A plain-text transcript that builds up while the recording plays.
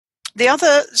The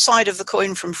other side of the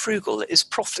coin from frugal is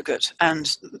profligate,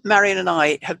 and Marion and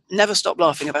I have never stopped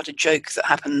laughing about a joke that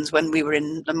happens when we were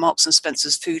in the Marks and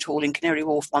Spencer's food hall in Canary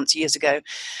Wharf once years ago,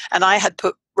 and I had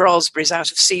put raspberries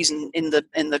out of season in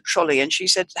the trolley, and she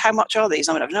said, "How much are these?"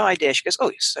 I went, "I've no idea." She goes, "Oh,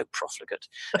 you're so profligate."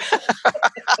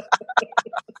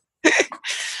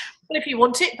 Well, if you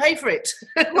want it, pay for it.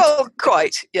 Well,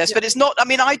 quite, yes. Yeah. But it's not, I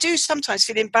mean, I do sometimes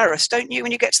feel embarrassed, don't you,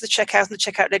 when you get to the checkout and the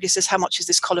checkout lady says, "How much is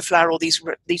this cauliflower or these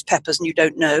peppers?" and you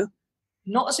don't know.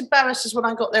 Not as embarrassed as when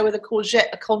I got there with a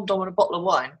courgette, a condom and a bottle of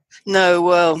wine. No,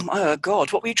 well, oh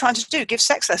God, what were you trying to do? Give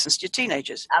sex lessons to your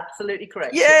teenagers? Absolutely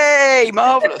correct. Yay,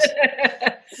 marvellous.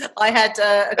 I had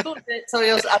a courgette,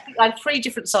 I think I had 3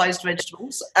 different sized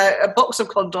vegetables, a box of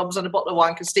condoms and a bottle of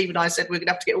wine, because Steve and I said we're going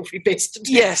to have to get all 3 bits.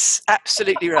 Yes,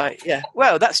 absolutely right, yeah.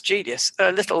 Well, that's genius.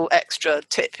 A little extra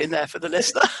tip in there for the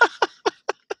listener.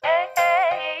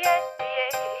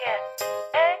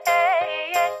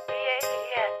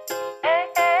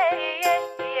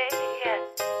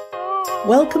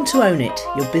 Welcome to Own It,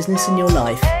 Your Business and Your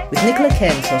Life, with Nicola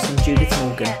Cairncross and Judith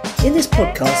Morgan. In this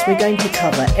podcast, we're going to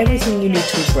cover everything you need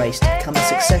to embrace to become a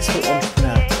successful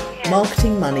entrepreneur,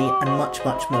 marketing, money, and much,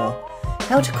 much more.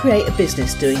 How to create a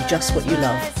business doing just what you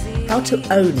love. How to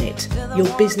own it, your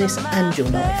business and your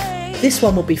life. This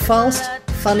one will be fast,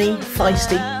 funny,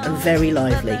 feisty, and very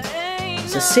lively.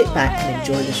 So sit back and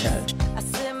enjoy the show.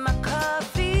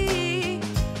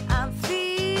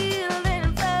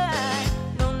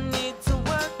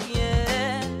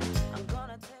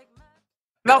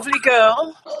 Lovely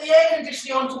girl. I've got the air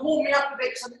conditioning on to warm me up a bit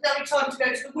because I didn't have any time to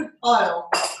go to the wood pile.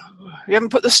 You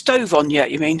haven't put the stove on yet,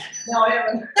 you mean? No, I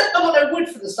haven't. I've got no wood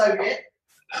for the stove yet.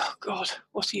 Oh, God,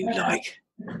 what are you like?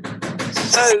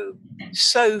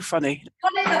 So funny.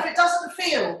 Funny enough, it doesn't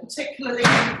feel particularly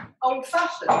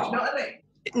old-fashioned, do you know what I mean?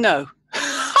 No.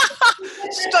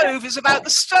 Stove is about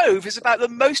the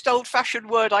most old-fashioned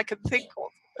word I can think of.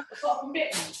 It's like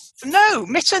mittens. No,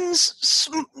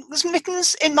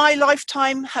 mittens in my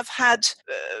lifetime have had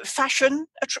fashion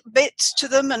bits to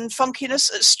them and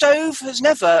funkiness. A stove has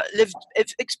never lived.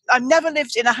 I've never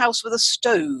lived in a house with a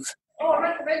stove. Oh, I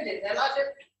recommend it.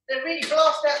 They really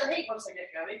blast out the heat once they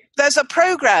get going. There's a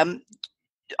programme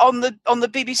on the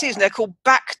BBC, and they're called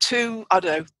Back to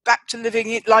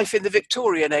Living Life in the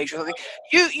Victorian Age or something.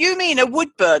 You mean a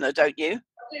wood burner, don't you?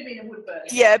 I do mean a wood burner.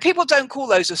 Yeah, people don't call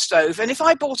those a stove, and if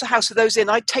I bought a house with those in,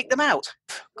 I'd take them out.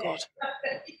 God.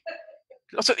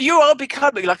 So you are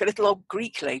becoming like a little old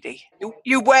Greek lady.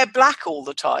 You wear black all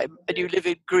the time, and you live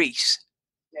in Greece.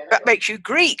 Yeah, that makes you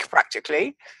Greek,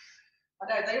 practically. I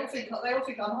know, they all think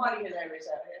I'm highly hilarious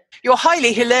out here. You're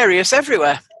highly hilarious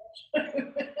everywhere. I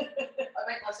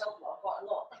make myself laugh quite a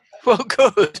lot. Well,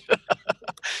 good.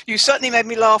 You certainly made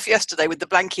me laugh yesterday with the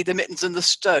blankie, the mittens and the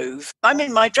stove. I'm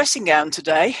in my dressing gown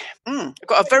today. I've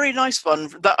got a very nice one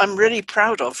that I'm really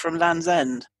proud of from Land's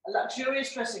End. A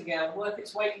luxurious dressing gown worth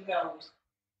its weight in gold.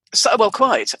 So, well,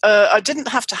 quite. I didn't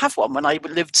have to have one when I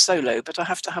lived solo, but I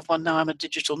have to have one now. I'm a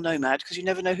digital nomad because you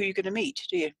never know who you're going to meet,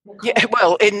 do you? Yeah,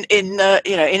 well, in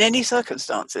any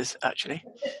circumstances, actually.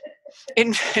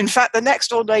 In fact, the next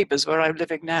door neighbours where I'm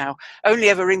living now only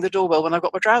ever ring the doorbell when I've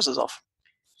got my trousers off.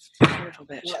 A little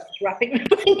bit. Wrapping.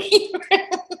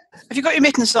 Have you got your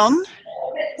mittens on?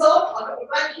 Mittens on. I've got the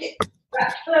blanket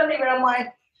wrapped firmly around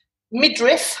my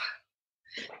midriff.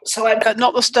 So I'm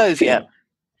not the stove yet.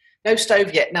 No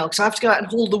stove yet, no, because I have to go out and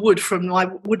haul the wood from my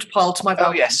wood pile to my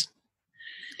balcony. Oh,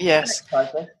 yes.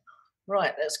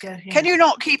 Right, let's go. Yeah. Can you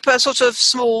not keep a sort of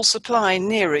small supply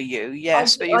nearer you?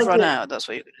 Yes, but you've run out. That's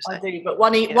what you're going to say. I do, but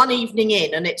one evening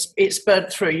in, and it's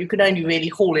burnt through. You can only really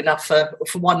haul enough for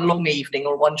one long evening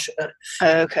or one.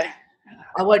 Okay.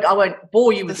 I won't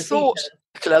bore you with the thought.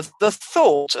 The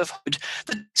thought of wood.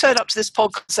 Turn up to this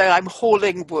podcast and say I'm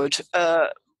hauling wood.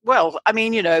 Well, I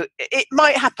mean, it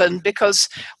might happen because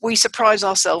we surprise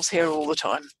ourselves here all the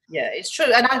time. Yeah, it's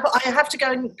true. And I have to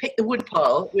go and pick the wood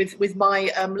pile with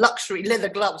my luxury leather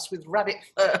gloves with rabbit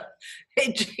fur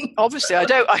edging. Obviously, I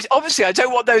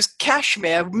don't want those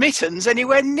cashmere mittens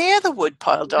anywhere near the wood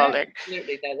pile, darling. No,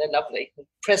 absolutely, no, they're lovely.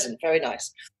 Present, very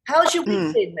nice. How's your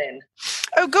week been then?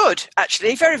 Oh, good.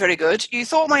 Actually, very, very good. You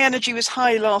thought my energy was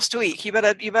high last week. You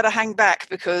better hang back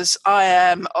because I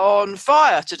am on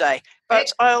fire today.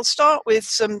 But I'll start with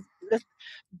some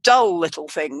dull little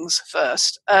things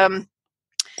first.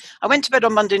 I went to bed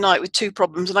on Monday night with 2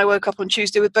 problems, and I woke up on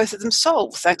Tuesday with both of them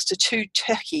solved, thanks to 2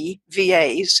 techie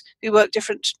VAs who work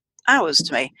different hours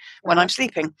to me when I'm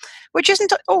sleeping, which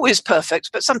isn't always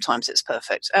perfect, but sometimes it's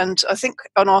perfect. And I think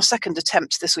on our second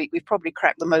attempt this week, we've probably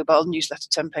cracked the mobile newsletter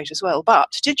template as well.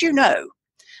 But did you know,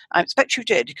 I expect you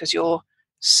did because you're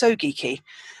so geeky,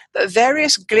 that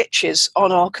various glitches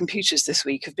on our computers this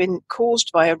week have been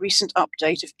caused by a recent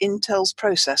update of Intel's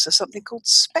processor, something called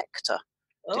Spectre.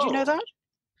 Did you know that?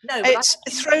 No, It's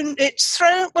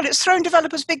thrown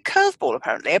developers a big curveball,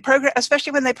 apparently,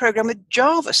 especially when they program with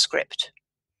JavaScript.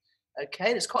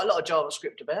 Okay, there's quite a lot of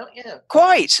JavaScript about, yeah.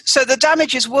 Quite. So the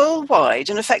damage is worldwide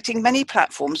and affecting many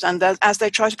platforms, and as they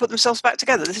try to put themselves back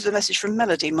together. This is a message from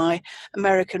Melody, my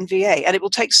American VA, and it will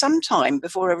take some time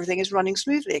before everything is running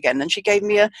smoothly again. And she gave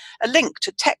me a link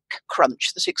to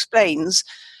TechCrunch that explains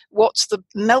what the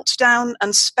Meltdown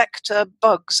and Spectre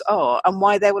bugs are and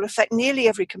why they will affect nearly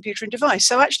every computer and device.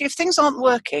 So actually, if things aren't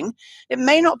working, it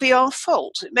may not be our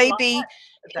fault. It may be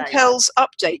Intel's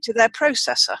update to their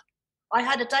processor. I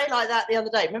had a day like that the other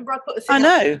day. Remember I put a thing I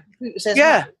know. That says,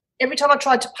 yeah. Every time I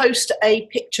tried to post a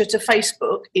picture to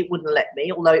Facebook, it wouldn't let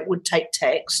me, although it would take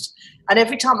text. And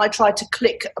every time I tried to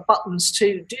click buttons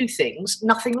to do things,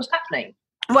 nothing was happening.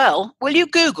 Well, will you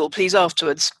Google, please,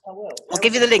 afterwards? I will. I'll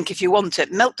give you the link if you want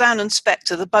it. Meltdown and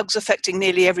Spectre, the bugs affecting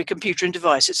nearly every computer and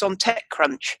device. It's on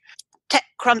TechCrunch.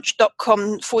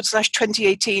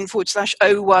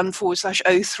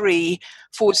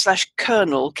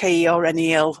 TechCrunch.com/2018/01/03/kernel,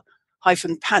 KERNEL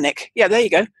 -panic. Yeah, there you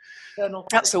go.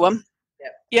 That's the one.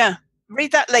 Yeah.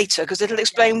 Read that later because it'll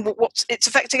explain what it's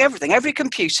affecting everything. Every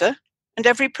computer and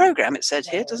every program, it said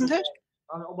here, doesn't it?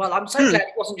 Well, I'm so glad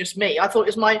it wasn't just me. I thought it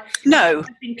was my... No.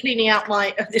 I've been cleaning out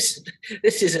my... This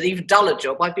is an even duller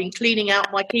job. I've been cleaning out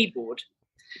my keyboard.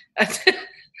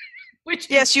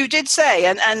 Yes, you did say,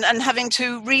 and having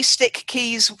to re-stick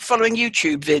keys following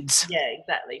YouTube vids. Yeah,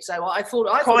 exactly. So I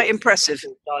thought... Quite impressive.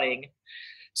 Dying.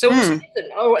 So and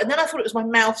then I thought it was my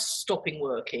mouse stopping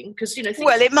working because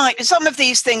Well, it might. Some of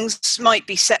these things might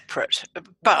be separate,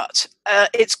 but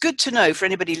it's good to know for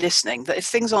anybody listening that if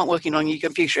things aren't working on your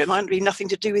computer, it might be nothing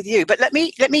to do with you. But let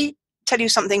me tell you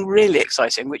something really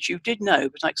exciting, which you did know,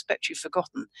 but I expect you've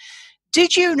forgotten.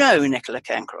 Did you know, Nicola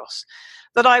Cairncross,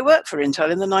 that I worked for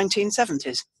Intel in the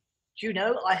 1970s? Do you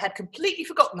know? I had completely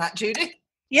forgotten that, Judith.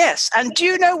 Yes, and do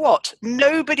you know what?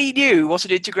 Nobody knew what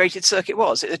an integrated circuit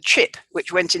was. It's a chip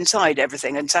which went inside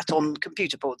everything and sat on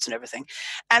computer boards and everything.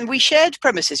 And we shared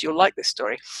premises, you'll like this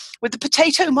story, with the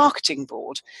Potato Marketing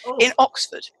Board in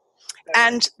Oxford.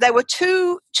 And there were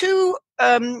two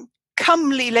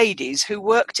comely ladies who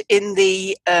worked in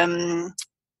the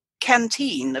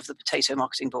canteen of the Potato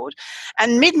Marketing Board,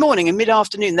 and mid-morning and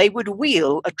mid-afternoon they would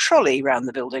wheel a trolley around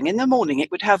the building. In the morning it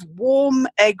would have warm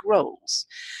egg rolls,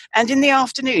 and in the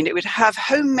afternoon it would have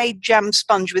homemade jam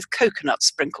sponge with coconut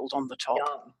sprinkled on the top.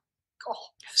 Yum. Oh.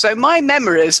 So my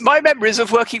memories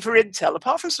of working for Intel,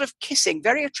 apart from sort of kissing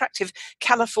very attractive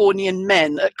Californian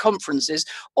men at conferences,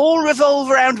 all revolve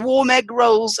around warm egg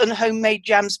rolls and homemade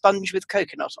jam sponge with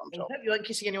coconut on top. I hope you weren't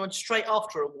kissing anyone straight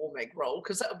after a warm egg roll,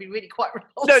 because that would be really quite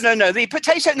repulsive. No.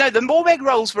 The warm egg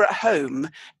rolls were at home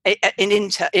in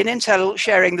Intel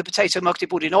sharing the Potato Marketing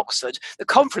Board in Oxford. The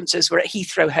conferences were at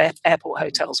Heathrow Airport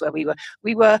hotels where we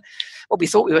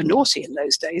thought we were naughty in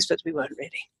those days, but we weren't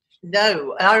really.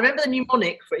 No, and I remember the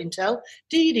mnemonic for Intel,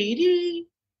 DDD.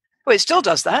 Well, it still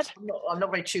does that. I'm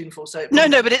not very tuneful, so...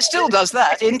 No, but it still does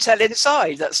that. Intel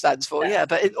Inside, that stands for, yeah.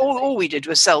 But all we did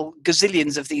was sell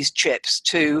gazillions of these chips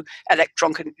to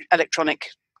electronic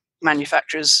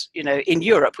manufacturers, in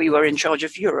Europe. We were in charge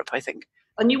of Europe, I think.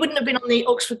 And you wouldn't have been on the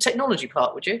Oxford Technology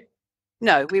Park, would you?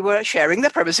 No, we were sharing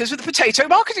the premises with the Potato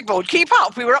Marketing Board. Keep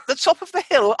up. We were up the top of the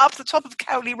hill, up the top of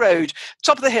Cowley Road,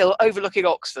 top of the hill overlooking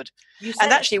Oxford.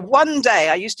 And actually, one day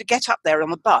I used to get up there on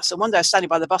the bus, and one day I was standing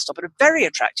by the bus stop, and a very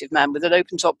attractive man with an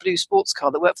open-top blue sports car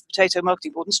that worked for the Potato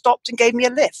Marketing Board and stopped and gave me a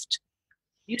lift.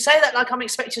 You say that like I'm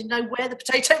expected to know where the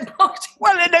potato marketing...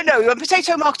 Well, no.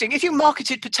 Potato marketing, if you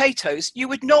marketed potatoes, you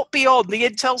would not be on the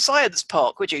Intel Science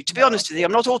Park, would you? To be honest with you,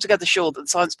 I'm not altogether sure that the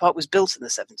Science Park was built in the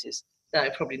 70s. No,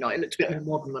 probably not. It looked a bit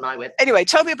more modern when I went. Anyway,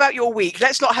 tell me about your week.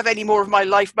 Let's not have any more of my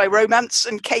life, my romance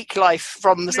and cake life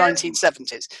from the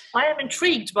 1970s. I am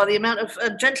intrigued by the amount of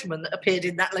gentlemen that appeared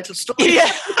in that little story.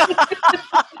 Yeah.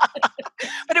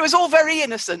 But it was all very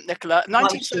innocent, Nicola.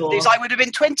 1970s, I would have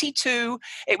been 22.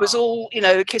 It was all,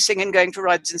 kissing and going for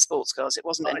rides in sports cars. It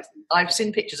wasn't anything. I've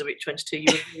seen pictures of it, 22. You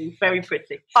were very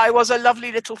pretty. I was a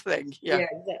lovely little thing. Yeah,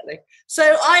 exactly.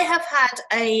 So I have had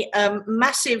a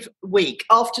massive week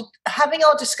after having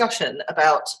our discussion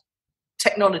about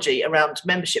technology around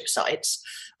membership sites.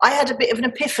 I had a bit of an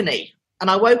epiphany,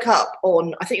 and I woke up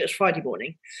on, I think it was Friday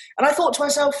morning, and I thought to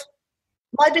myself,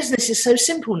 my business is so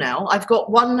simple now. I've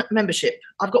got one membership.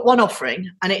 I've got one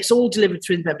offering, and it's all delivered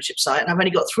through the membership site. And I've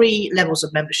only got 3 levels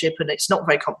of membership, and it's not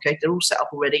very complicated. They're all set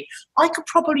up already. I could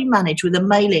probably manage with a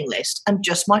mailing list and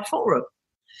just my forum.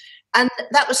 And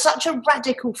that was such a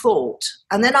radical thought.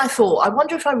 And then I thought, I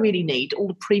wonder if I really need all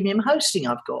the premium hosting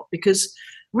I've got, because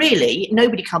really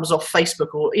nobody comes off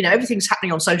Facebook or, everything's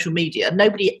happening on social media.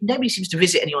 Nobody seems to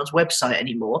visit anyone's website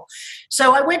anymore.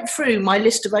 So I went through my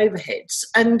list of overheads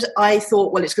and I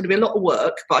thought, well, it's going to be a lot of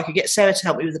work, but I could get Sarah to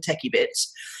help me with the techie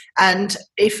bits. And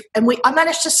I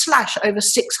managed to slash over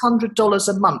 $600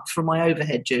 a month from my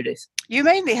overhead, Judith. You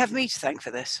mainly have me to thank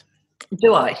for this.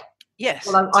 Do I? Yes.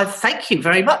 Well, I thank you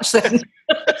very much then.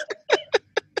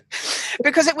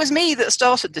 Because it was me that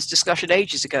started this discussion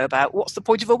ages ago about what's the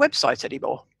point of a website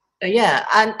anymore. Yeah,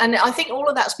 and I think all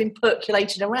of that's been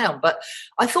percolating around. But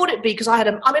I thought it'd be because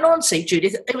honestly,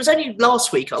 Judith, it was only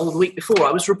last week or the week before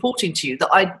I was reporting to you that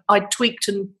I tweaked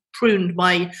and pruned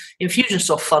my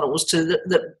Infusionsoft funnels to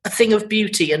a thing of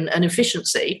beauty and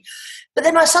efficiency. But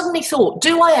then I suddenly thought,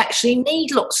 do I actually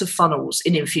need lots of funnels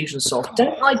in Infusionsoft?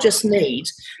 Don't I just need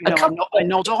a couple? I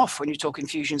nod off when you talk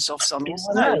Infusionsoft funnels.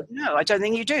 No, I don't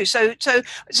think you do. So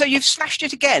you've slashed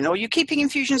it again, or are you keeping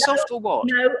Infusionsoft or what?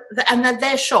 No, and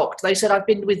they're shocked. They said, I've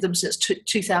been with them since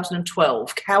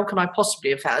 2012. How can I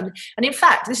possibly have had? And in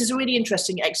fact, this is a really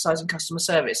interesting exercise in customer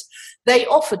service. They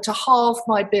offered to halve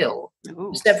my bill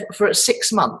for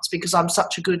 6 months because I'm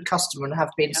such a good customer and have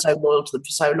been so loyal to them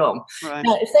for so long. Right.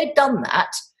 Now, if they'd done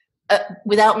that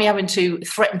without me having to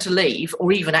threaten to leave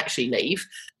or even actually leave,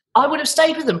 I would have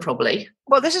stayed with them probably.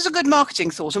 Well, this is a good marketing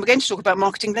thought, and we're going to talk about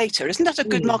marketing later. Isn't that a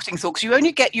good marketing thought? Because you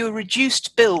only get your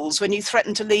reduced bills when you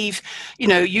threaten to leave,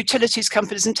 utilities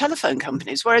companies and telephone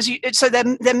companies. Whereas, so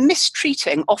they're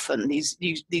mistreating often these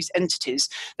entities,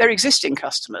 their existing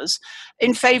customers,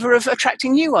 in favour of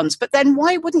attracting new ones. But then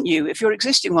why wouldn't you if your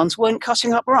existing ones weren't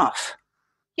cutting up rough?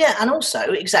 Yeah, and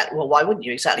also, exactly, well, why wouldn't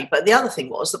you exactly? But the other thing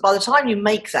was that by the time you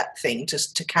make that thing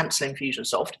to cancel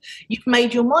Infusionsoft, you've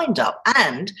made your mind up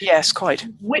and yes, quite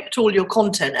whipped all your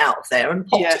content out there and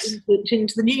popped it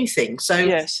into the new thing. So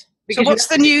yes. So what's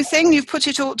the new thing? You've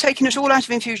taken it all out of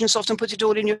Infusionsoft and put it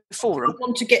all in your forum. I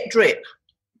want to get drip.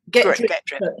 Get drip.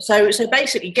 So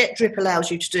basically, Get Drip allows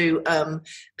you to do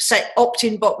say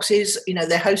opt-in boxes.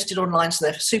 They're hosted online, so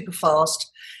they're super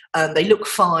fast. They look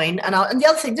fine. And the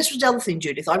other thing, this was the other thing,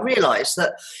 Judith, I realised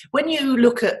that when you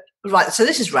look at, so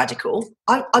this is radical,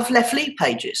 I've left lead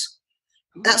pages.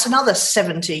 That's another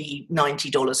 $70,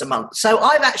 $90 a month. So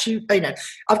I've actually,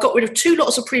 I've got rid of 2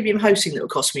 lots of premium hosting that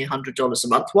would cost me $100 a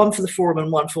month, one for the forum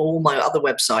and one for all my other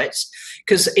websites,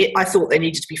 because I thought they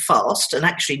needed to be fast, and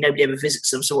actually nobody ever visits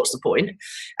them, so what's the point?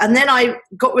 And then I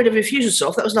got rid of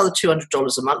Infusionsoft, that was another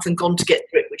 $200 a month, and gone to Get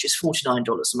Drip, which is $49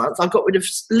 a month. I got rid of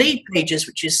lead pages,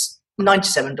 which is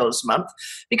 $97 a month,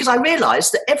 because I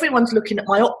realised that everyone's looking at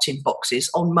my opt-in boxes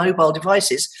on mobile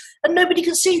devices and nobody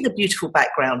can see the beautiful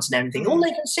backgrounds and everything. All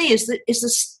they can see is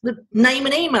the name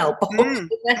and email box and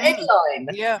the headline.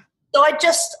 Yeah. So I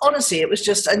just, honestly, it was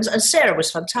just, and Sarah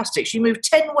was fantastic. She moved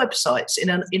 10 websites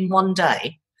in one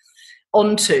day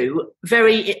onto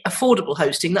very affordable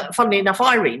hosting that, funnily enough,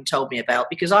 Irene told me about,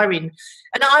 because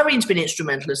Irene's been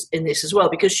instrumental in this as well,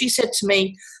 because she said to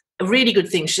me, a really good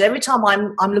thing. She said, every time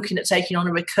I'm looking at taking on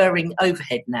a recurring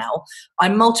overhead now, I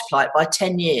multiply it by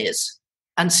 10 years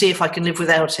and see if I can live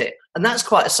without it. And that's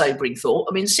quite a sobering thought.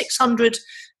 I mean, $600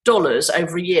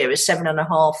 over a year is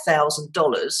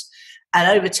 $7,500.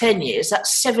 And over 10 years,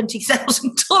 that's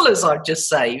 $70,000 I've just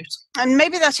saved. And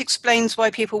maybe that explains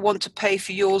why people want to pay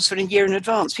for yours for a year in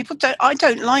advance. I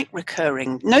don't like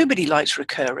recurring. Nobody likes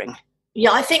recurring.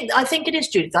 Yeah, I think it is,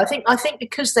 Judith. I think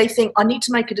because they think I need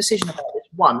to make a decision about this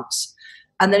once,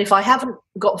 and then if I haven't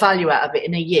got value out of it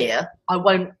in a year, I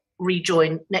won't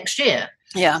rejoin next year.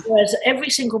 Yeah. Whereas every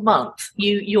single month,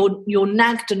 you're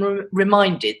nagged and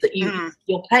reminded that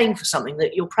you're paying for something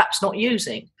that you're perhaps not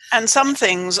using. And some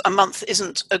things, a month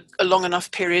isn't a long enough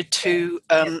period to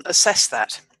assess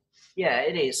that. Yeah,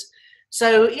 it is.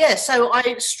 So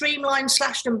I streamlined,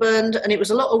 slashed and burned, and it was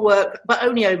a lot of work, but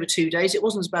only over 2 days. It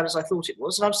wasn't as bad as I thought it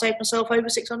was, and I've saved myself over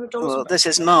 $600. Well, this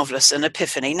is marvellous, an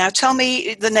epiphany. Now tell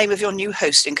me the name of your new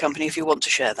hosting company if you want to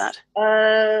share that.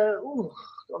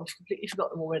 I've completely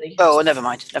forgotten them already. Oh, never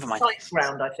mind.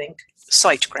 SiteGround, I think.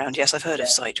 SiteGround, yes, I've heard of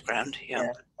SiteGround. Yeah,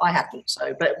 I haven't.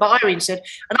 So, but Irene said,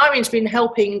 and Irene's been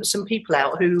helping some people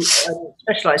out who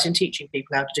specialise in teaching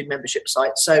people how to do membership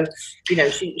sites. So,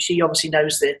 she obviously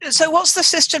knows this. So, what's the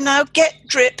system now? Get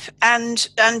Drip and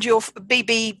your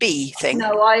BBB thing.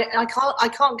 No, I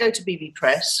can't go to BB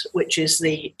Press, which is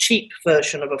the cheap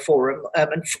version of a forum,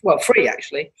 and free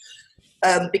actually,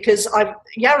 because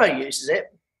Yarrow uses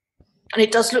it. And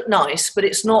it does look nice, but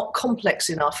it's not complex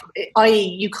enough.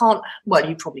 I.e., you can't, well,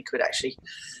 you probably could actually.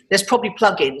 There's probably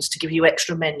plugins to give you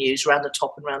extra menus around the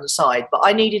top and around the side, but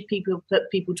I needed people to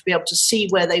be able to see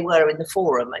where they were in the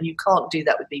forum, and you can't do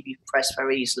that with BB Press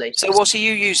very easily. So what are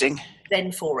you using?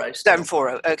 Zenforo.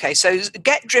 Zenforo, okay. So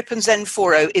GetDrip and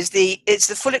Zenforo is the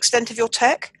full extent of your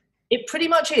tech? It pretty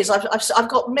much is. I've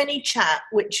got ManyChat,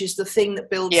 which is the thing that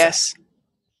builds... Yes.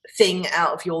 Thing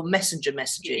out of your messenger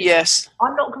messages. Yes.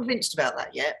 I'm not convinced about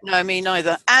that yet. No, me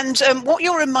neither. And what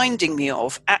you're reminding me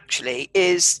of, actually,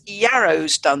 is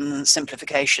Yarrow's done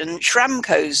simplification,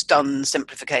 Schramko's done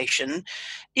simplification.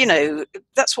 You know,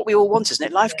 that's what we all want, isn't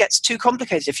it? Life gets too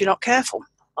complicated if you're not careful.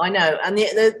 I know. And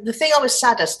the thing I was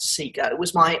saddest to see go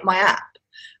was my app.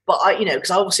 But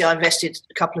because obviously I invested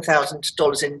a couple of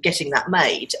 $1,000s in getting that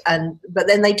made, but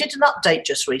then they did an update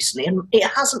just recently, and it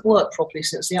hasn't worked properly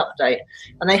since the update,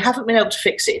 and they haven't been able to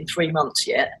fix it in 3 months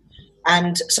yet.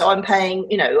 And so I'm paying,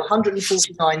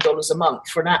 $149 a month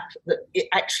for an app that it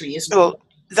actually isn't. Well,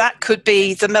 that could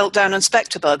be the Meltdown and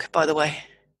Spectre bug, by the way.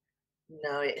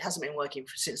 No, it hasn't been working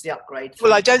since the upgrade.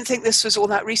 Well, I don't think this was all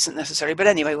that recent necessarily, but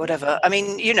anyway, whatever. I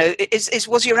mean,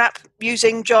 was your app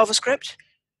using JavaScript?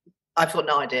 I've got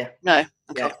no idea. No.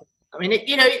 Okay. Yeah. I mean,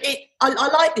 I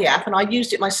like the app, and I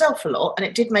used it myself a lot, and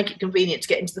it did make it convenient to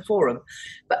get into the forum.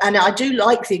 And I do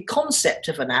like the concept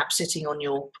of an app sitting on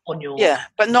your. Yeah,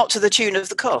 but not to the tune of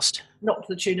the cost. Not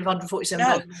to the tune of $147.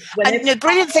 No. And the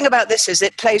brilliant thing about this is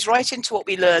it plays right into what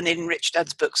we learn in Rich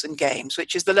Dad's books and games,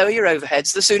 which is the lower your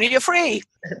overheads, the sooner you're free.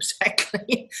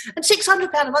 Exactly. And £600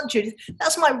 a month, Judith,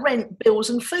 that's my rent, bills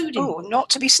and food. Oh, not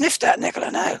to be sniffed at, Nicola,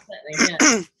 no. Exactly,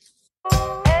 yeah.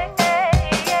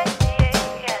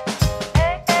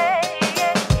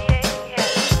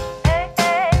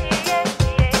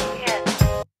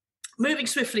 Moving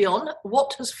swiftly on,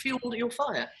 what has fueled your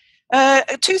fire?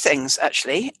 2 things,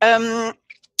 actually.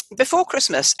 Before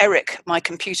Christmas, Eric, my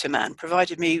computer man,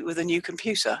 provided me with a new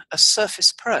computer, a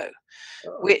Surface Pro,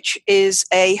 which is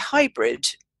a hybrid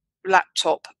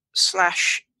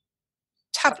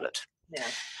laptop/tablet. Yeah.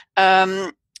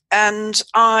 And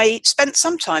I spent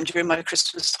some time during my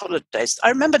Christmas holidays. I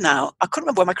remember now, I couldn't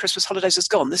remember where my Christmas holidays was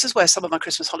gone. This is where some of my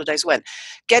Christmas holidays went.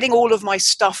 Getting all of my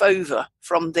stuff over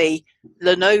from the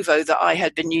Lenovo that I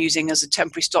had been using as a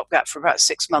temporary stopgap for about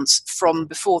 6 months from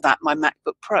before that, my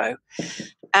MacBook Pro.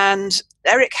 And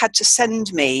Eric had to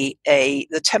send me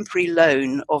the temporary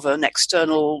loan of an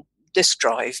external disk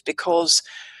drive because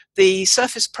the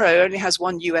Surface Pro only has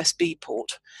one USB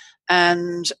port.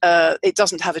 And it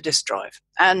doesn't have a disk drive.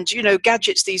 And,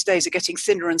 gadgets these days are getting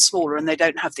thinner and smaller, and they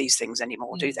don't have these things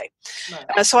anymore, do they?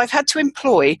 No. So I've had to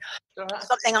employ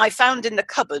something I found in the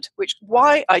cupboard,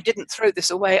 why I didn't throw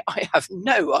this away, I have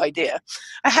no idea.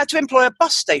 I had to employ a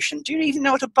bus station. Do you even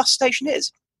know what a bus station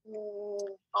is?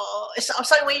 It's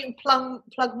something where you can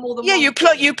plug more than one. You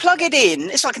plug it in.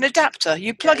 It's like an adapter.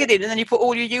 You plug it in, and then you put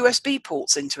all your USB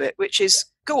ports into it, which is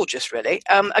gorgeous, really,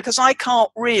 because I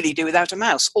can't really do without a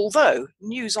mouse, although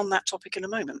news on that topic in a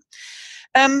moment.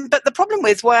 But the problem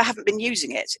with why I haven't been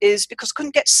using it is because I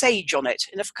couldn't get Sage on it.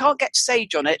 And if I can't get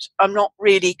Sage on it, I'm not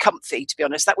really comfy, to be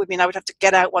honest. That would mean I would have to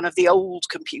get out one of the old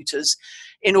computers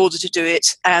in order to do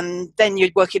it. And then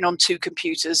you're working on 2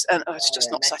 computers. And it's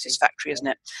just not satisfactory, isn't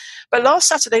it? But last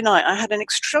Saturday night, I had an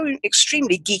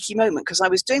extremely geeky moment because I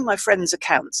was doing my friend's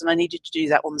accounts and I needed to do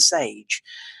that on Sage.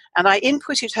 And I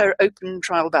inputted her open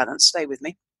trial balance. Stay with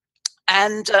me.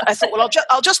 And I thought, well,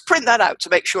 I'll just print that out to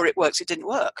make sure it works. It didn't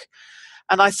work.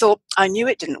 And I thought, I knew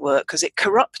it didn't work because it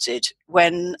corrupted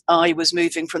when I was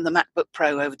moving from the MacBook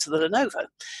Pro over to the Lenovo.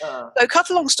 So cut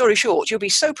a long story short, you'll be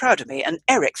so proud of me, and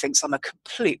Eric thinks I'm a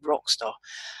complete rock star.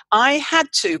 I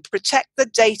had to protect the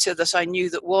data that I knew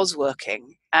that was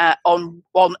working on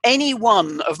any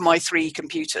one of my 3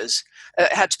 computers.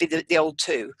 It had to be the old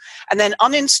 2. And then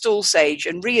uninstall Sage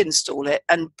and reinstall it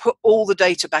and put all the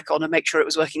data back on and make sure it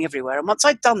was working everywhere. And once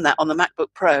I'd done that on the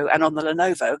MacBook Pro and on the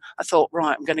Lenovo, I thought,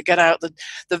 right, I'm going to get out the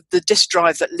disk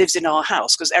drive that lives in our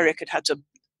house because Eric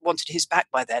wanted his back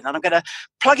by then, and I'm going to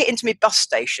plug it into my bus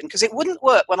station because it wouldn't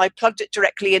work when I plugged it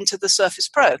directly into the Surface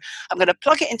Pro. I'm going to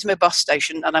plug it into my bus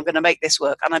station and I'm going to make this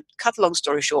work. And I cut a long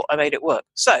story short, I made it work.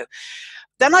 So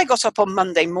then I got up on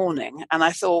Monday morning and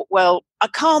I thought, well, I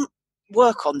can't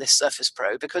work on this Surface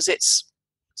Pro because it's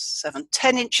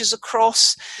 10 inches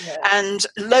across and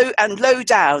low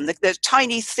down. The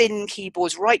tiny thin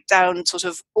keyboards right down, sort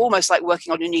of almost like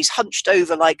working on your knees, hunched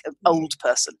over like an old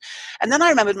person. And then I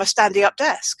remembered my standing up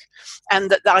desk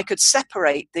and that I could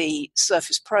separate the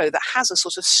Surface Pro that has a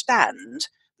sort of stand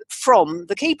from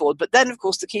the keyboard. But then, of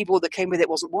course, the keyboard that came with it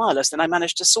wasn't wireless, and I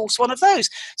managed to source one of those.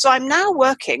 So I'm now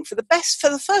working for the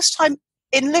first time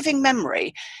in living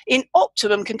memory, in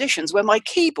optimum conditions, where my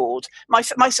keyboard, my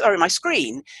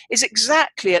screen is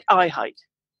exactly at eye height.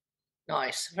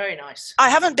 Nice, very nice.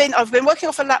 I've been working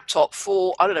off a laptop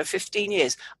for, 15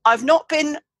 years. I've not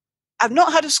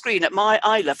had a screen at my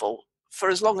eye level for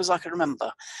as long as I can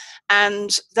remember.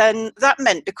 And then that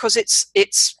meant, because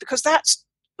because that's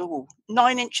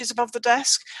 9 inches above the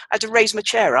desk, I had to raise my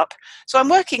chair up. So I'm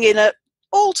working in a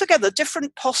altogether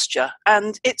different posture,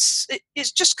 and it's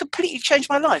just completely changed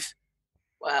my life.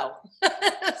 Wow.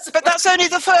 But that's only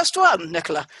the first one,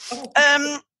 Nicola.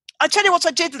 I tell you what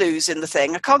I did lose in the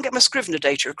thing. I can't get my Scrivener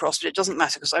data across, but it doesn't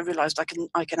matter, because I realised I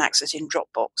can access it in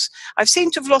Dropbox. I seem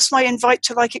to have lost my invite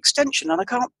to like extension, and I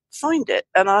can't find it.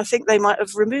 And I think they might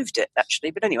have removed it,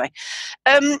 actually. But anyway,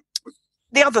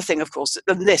 the other thing, of course,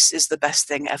 and this is the best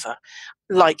thing ever,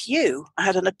 like you, I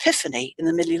had an epiphany in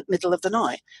the middle of the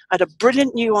night. I had a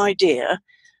brilliant new idea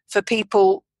for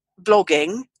people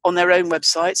blogging on their own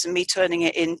websites, and me turning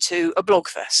it into a blog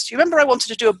fest. You remember I wanted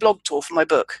to do a blog tour for my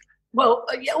book? Well,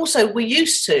 also,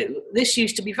 this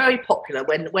used to be very popular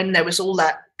when there was all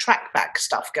that trackback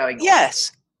stuff going on.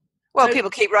 Yes. Well, people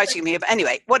keep writing me. But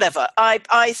anyway, whatever.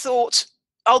 I thought,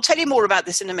 I'll tell you more about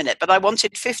this in a minute, but I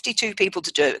wanted 52 people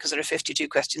to do it because there are 52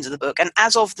 questions in the book. And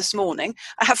as of this morning,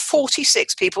 I have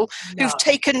 46 people who've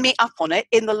taken me up on it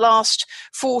in the last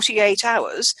 48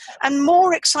 hours. And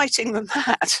more exciting than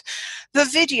that, the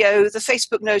video, the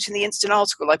Facebook note, and the instant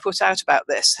article I put out about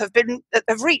this have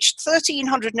reached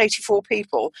 1,384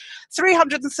 people.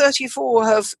 334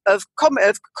 have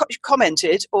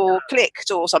commented or clicked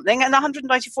or something, and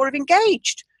 194 have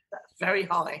engaged. That's very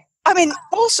high. I mean,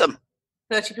 awesome.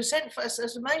 30%,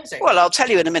 that's amazing. Well, I'll tell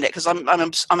you in a minute, because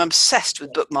I'm obsessed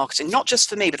with book marketing, not just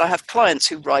for me, but I have clients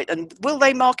who write, and will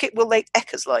they market, will they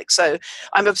eckers like? So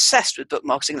I'm obsessed with book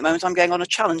marketing at the moment. I'm going on a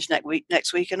challenge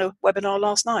next week and a webinar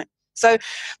last night. So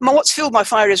what's fueled my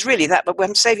fire is really that, but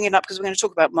I'm saving it up because we're going to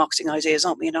talk about marketing ideas,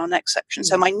 aren't we, in our next section?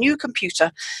 So my new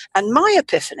computer and my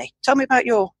epiphany. Tell me about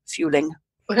your fueling.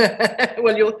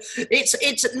 Well,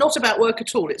 it's not about work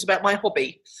at all. It's about my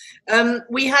hobby.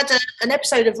 We had an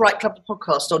episode of Write Club the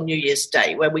podcast on New Year's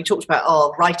Day where we talked about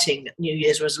our writing New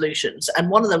Year's resolutions, and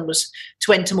one of them was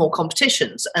to enter more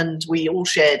competitions, and we all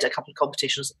shared a couple of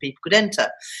competitions that people could enter.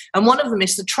 And one of them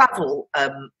is the travel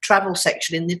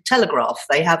section in the Telegraph.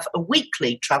 They have a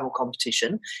weekly travel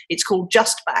competition. It's called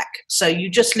Just Back. So you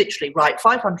just literally write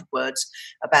 500 words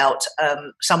about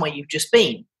somewhere you've just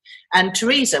been. And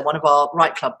Teresa, one of our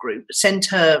Write Club group, sent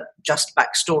her Just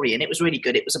Back story, and it was really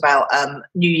good. It was about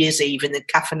New Year's Eve in the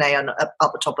cafe up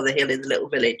the top of the hill in the little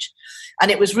village. And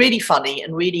it was really funny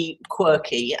and really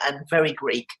quirky and very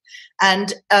Greek.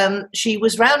 And she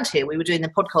was round here. We were doing the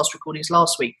podcast recordings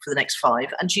last week for the next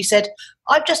 5. And she said,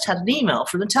 I've just had an email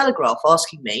from the Telegraph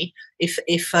asking me if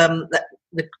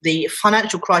the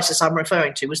financial crisis I'm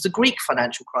referring to was the Greek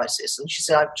financial crisis. And she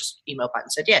said, I've just emailed back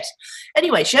and said yes.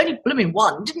 Anyway, she only blooming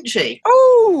won, didn't she?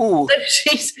 Oh! So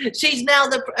she's now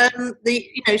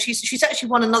she's actually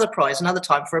won another prize another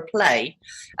time for a play.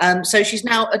 So she's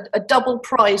now a double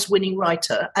prize winning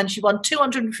writer, and she won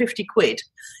 250 quid.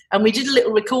 And we did a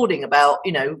little recording about,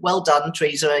 well done,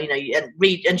 Teresa,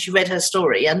 and she read her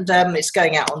story, and it's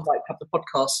going out on Write Club the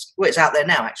podcast. Well, it's out there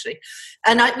now, actually.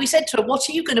 And we said to her, what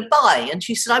are you going to buy? And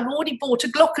she said, I've already bought a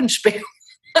glockenspiel.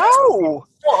 Oh!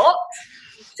 What?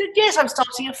 She said, yes, I'm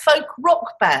starting a folk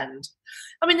rock band.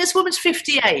 I mean, this woman's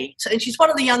 58, and she's one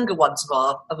of the younger ones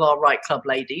of our Write Club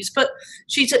ladies, but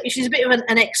she's a bit of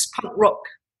an ex-punk rock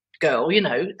girl,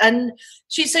 and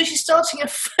she's starting a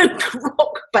folk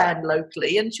rock band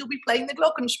locally, and she'll be playing the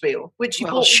glockenspiel, which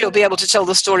she'll be able to tell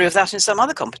the story of that in some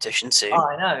other competition soon.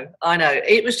 I know.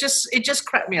 It just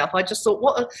cracked me up. I just thought,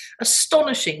 what an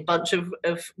astonishing bunch of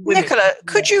women. Nicola,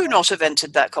 could you not have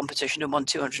entered that competition and won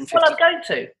 250? Well, I'm going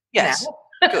to. Yes. Now.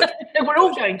 Good. We're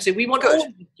all going to. We want all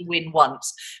of you to win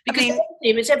once. Because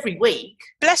it's every week.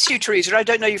 Bless you, Teresa. I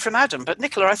don't know you from Adam, but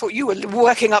Nicola, I thought you were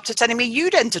working up to telling me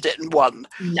you'd entered it and won.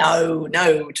 No,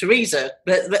 Teresa.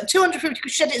 But 250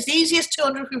 quid, she said it's the easiest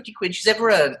 250 quid she's ever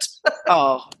earned.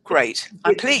 Oh, great.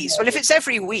 I'm pleased. Well, if it's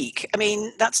every week, I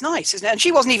mean, that's nice, isn't it? And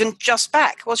she wasn't even just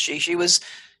back, was she? She was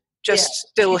just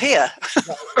still here.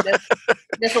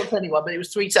 Let's not tell anyone, but it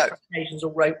was 3 separate occasions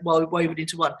all woven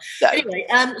into one. No. Anyway,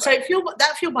 so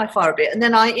that fueled my fire a bit. And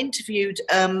then I interviewed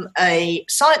a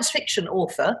science fiction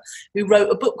author who wrote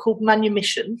a book called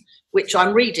Manumission, which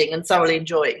I'm reading and thoroughly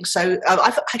enjoying. So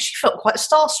I've actually felt quite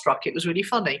starstruck. It was really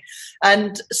funny.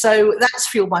 And so that's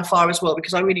fueled my fire as well,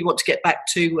 because I really want to get back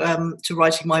to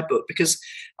writing my book, because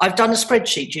I've done a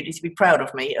spreadsheet, Judith, to be proud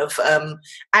of me, of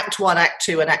Act 1, Act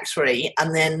 2 and Act 3,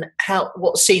 and then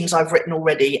what scenes I've written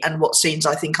already and what scenes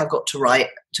I think I've got to write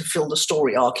to fill the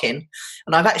story arc in.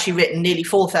 And I've actually written nearly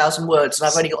 4,000 words, and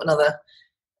I've only got another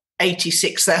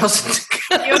 86,000.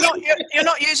 You're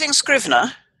not using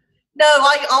Scrivener? No,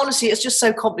 I honestly, it's just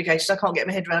so complicated. I can't get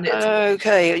my head around it.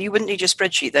 Okay, you wouldn't need your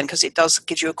spreadsheet then, because it does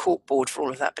give you a corkboard for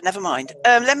all of that. But never mind.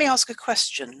 Let me ask a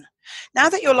question. Now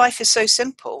that your life is so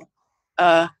simple,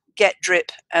 Get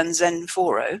Drip and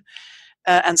Zenforo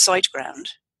and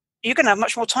SiteGround, you're going to have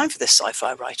much more time for this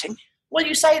sci-fi writing. Well,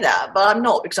 you say that, but I'm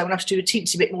not, because I'm going to have to do a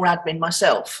teensy bit more admin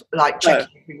myself, like checking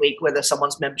every week whether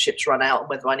someone's membership's run out and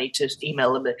whether I need to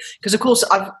email them. Because, of course,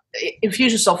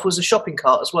 Infusionsoft was a shopping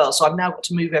cart as well, so I've now got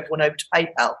to move everyone over to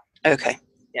PayPal. Okay.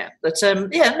 Yeah, but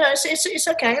it's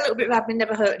okay. A little bit of admin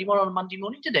never hurt anyone on a Monday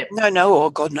morning, did it? No,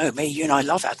 oh God, no, me, you and I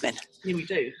love admin. Yeah, we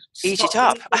do. Eat it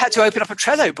up. I had to open up a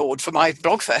Trello board for my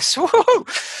Blogfest. Woo-hoo!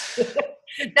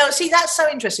 No, see, that's so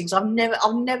interesting, because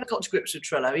I've never got to grips with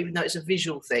Trello, even though it's a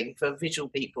visual thing for visual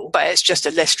people. But it's just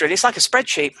a list, really. It's like a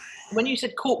spreadsheet. When you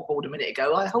said corkboard a minute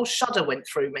ago, a whole shudder went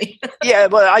through me. Yeah,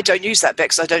 well, I don't use that bit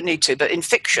because I don't need to. But in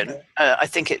fiction, I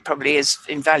think it probably is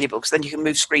invaluable, because then you can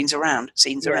move scenes around.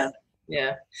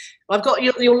 Yeah. I've got,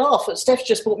 you'll laugh, but Steph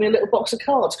just bought me a little box of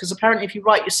cards, because apparently if you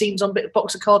write your scenes on a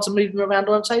box of cards and move them around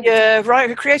on a table. Yeah,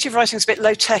 right. Creative writing's a bit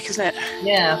low tech, isn't it?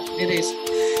 Yeah, it is.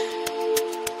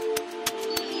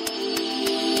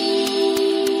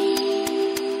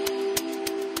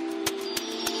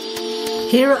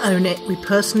 Here at Own It, we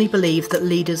personally believe that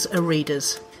leaders are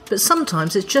readers. But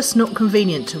sometimes it's just not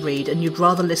convenient to read and you'd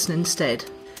rather listen instead.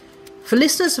 For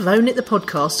listeners of Own It the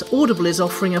podcast, Audible is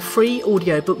offering a free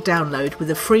audiobook download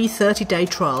with a free 30-day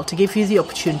trial to give you the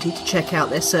opportunity to check out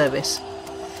their service.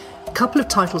 A couple of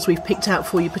titles we've picked out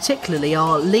for you particularly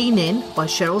are Lean In by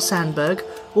Sheryl Sandberg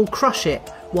or Crush It,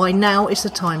 Why Now is the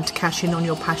Time to Cash In on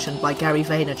Your Passion by Gary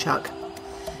Vaynerchuk.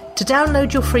 To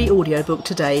download your free audiobook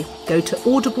today, go to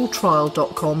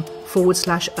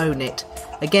audibletrial.com/ownit.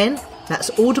 Again, that's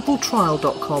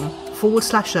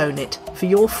audibletrial.com/ownit for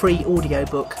your free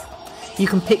audiobook. You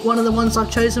can pick one of the ones I've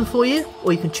chosen for you,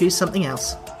 or you can choose something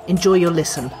else. Enjoy your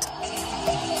listen.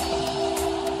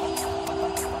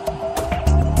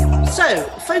 So,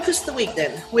 focus of the week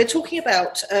then. We're talking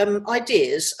about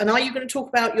ideas, and are you going to talk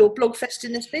about your Blogfest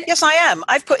in this bit? Yes, I am.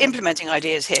 I've put implementing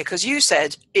ideas here because you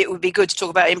said it would be good to talk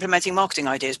about implementing marketing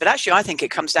ideas, but actually I think it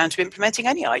comes down to implementing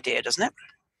any idea, doesn't it?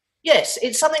 Yes,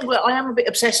 it's something that I am a bit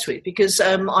obsessed with, because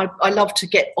I love to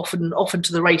get off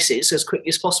to the races as quickly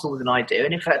as possible with an idea.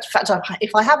 And in fact,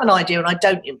 if I have an idea and I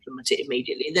don't implement it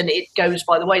immediately, then it goes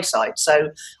by the wayside.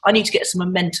 So I need to get some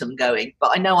momentum going.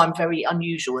 But I know I'm very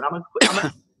unusual, and I'm a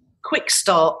quick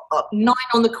start, 9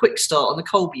 on the quick start on the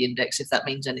Colby Index, if that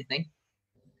means anything.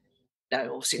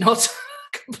 No, obviously not.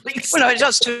 Complete. Well, no, it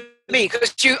does to me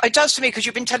because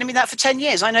you've been telling me that for 10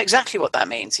 years. I know exactly what that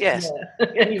means. Yes,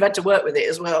 yeah. And you've had to work with it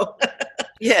as well.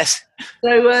 Yes.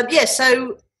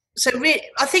 So really,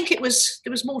 I think there was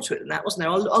more to it than that, wasn't there?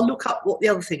 I'll look up what the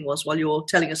other thing was while you're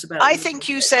telling us about it. I think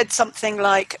you said something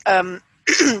like.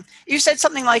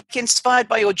 Inspired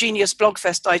by your genius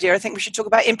Blogfest idea, I think we should talk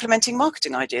about implementing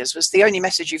marketing ideas, was the only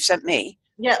message you've sent me.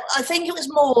 Yeah, I think it was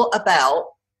more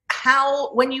about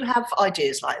how, when you have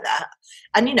ideas like that,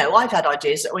 and, I've had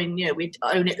ideas that, we'd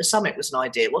Own It the Summit was an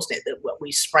idea, wasn't it, that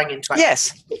we sprang into action.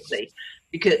 Yes. Quickly,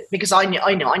 because I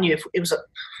knew if it was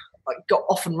got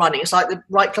off and running. It's like the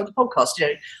Right Club, the podcast.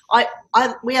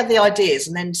 We have the ideas,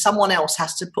 and then someone else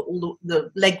has to put all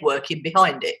the legwork in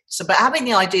behind it. So, but having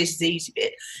the ideas is the easy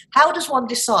bit. How does one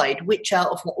decide which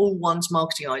out of all one's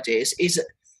marketing ideas is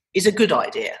a good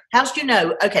idea? How did you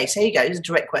know? Okay, so here you go. Here's a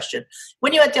direct question.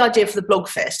 When you had the idea for the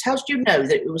Blogfest, how did you know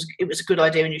that it was a good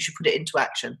idea and you should put it into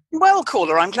action? Well,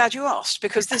 caller, I'm glad you asked,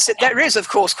 because there is, of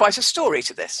course, quite a story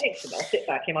to this. Excellent. I'll sit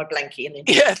back in my blankie and then.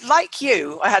 Yeah, like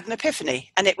you, I had an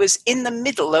epiphany, and it was in the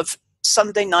middle of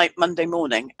Sunday night, Monday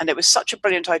morning, and it was such a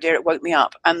brilliant idea. It woke me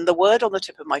up, and the word on the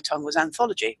tip of my tongue was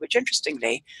anthology, which,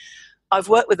 interestingly, I've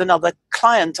worked with another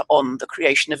client on the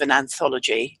creation of an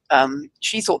anthology.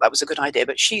 She thought that was a good idea,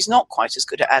 but she's not quite as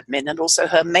good at admin, and also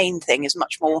her main thing is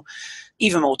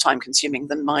even more time-consuming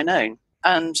than mine own.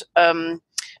 And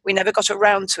we never got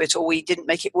around to it, or we didn't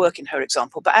make it work in her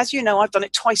example. But as you know, I've done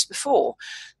it twice before.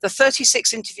 The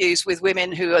 36 interviews with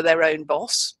women who are their own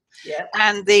boss,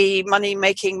 and the Money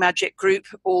Making Magic group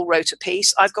all wrote a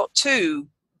piece. I've got 2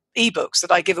 ebooks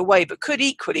that I give away, but could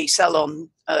equally sell on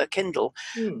Kindle,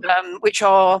 which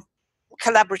are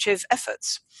collaborative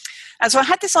efforts. And so I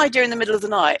had this idea in the middle of the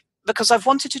night, because I've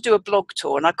wanted to do a blog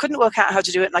tour and I couldn't work out how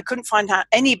to do it, and I couldn't find out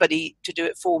anybody to do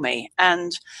it for me.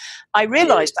 And I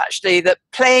realized actually that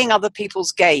playing other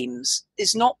people's games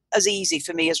is not as easy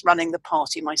for me as running the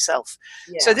party myself.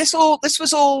 Yeah. So this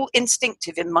was all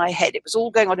instinctive in my head. It was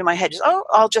all going on in my head.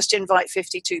 I'll just invite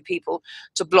 52 people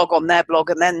to blog on their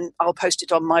blog, and then I'll post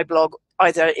it on my blog,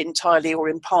 either entirely or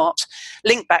in part,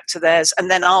 link back to theirs,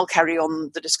 and then I'll carry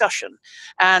on the discussion.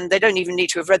 And they don't even need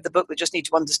to have read the book. They just need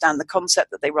to understand the concept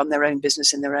that they run their own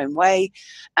business in their own way.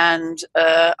 And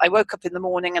I woke up in the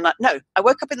morning I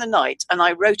woke up in the night and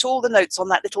I wrote all the notes on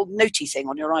that little notey thing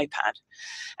on your iPad.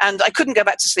 And I couldn't go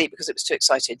back to sleep because it was too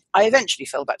excited. I eventually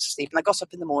fell back to sleep, and I got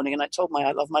up in the morning and I told my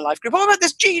I Love My Life group, about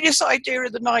this genius idea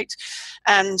in the night.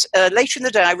 And later in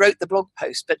the day, I wrote the blog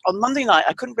post, but on Monday night,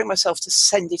 I couldn't bring myself to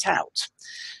send it out.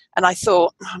 And I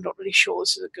thought, I'm not really sure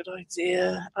this is a good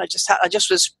idea. I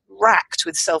just was racked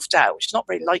with self-doubt, which is not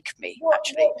very like me,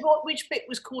 actually. Which bit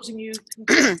was causing you?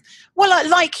 Well,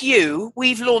 like you,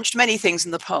 we've launched many things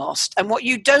in the past. And what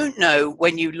you don't know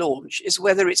when you launch is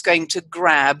whether it's going to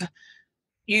grab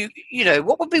you. You know,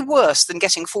 what would be worse than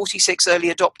getting 46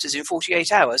 early adopters in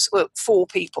 48 hours? Well, 4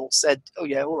 people said, oh,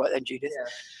 yeah, all right then, Judith. Yeah.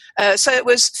 So it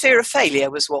was fear of failure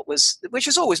which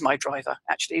was always my driver,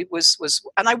 actually,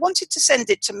 and I wanted to send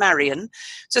it to Marion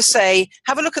to say,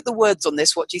 have a look at the words on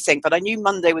this, what do you think? But I knew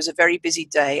Monday was a very busy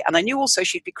day, and I knew also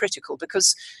she'd be critical,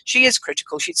 because she is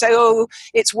critical. She'd say, oh,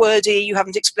 it's wordy, you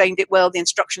haven't explained it well, the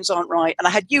instructions aren't right. And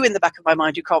I had you in the back of my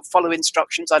mind who can't follow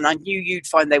instructions, and I knew you'd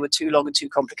find they were too long and too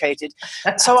complicated.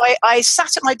 So I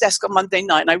sat at my desk on Monday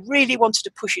night, and I really wanted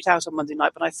to push it out on Monday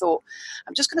night, but I thought,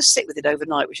 I'm just going to sit with it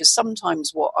overnight, which is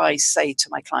sometimes what I say to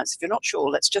my clients. If you're not sure,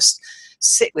 let's just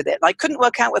sit with it. And I couldn't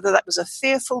work out whether that was a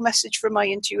fearful message from my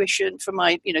intuition, from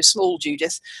my small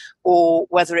Judith, or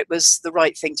whether it was the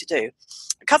right thing to do.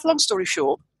 To cut a long story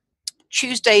short,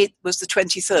 Tuesday was the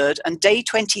 23rd, and day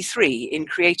 23 in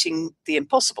creating the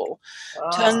impossible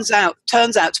turns out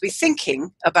to be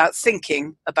thinking about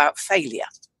failure.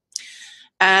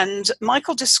 And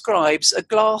Michael describes a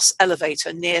glass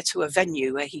elevator near to a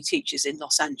venue where he teaches in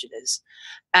Los Angeles.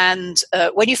 And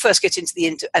when you first get into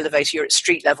the elevator, you're at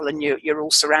street level and you're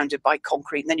all surrounded by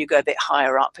concrete. And then you go a bit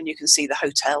higher up and you can see the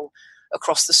hotel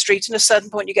across the street. And at a certain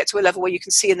point, you get to a level where you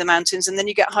can see in the mountains. And then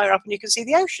you get higher up and you can see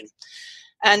the ocean.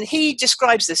 And he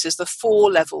describes this as the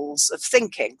 4 levels of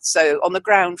thinking. So on the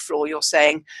ground floor, you're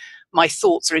saying, my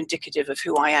thoughts are indicative of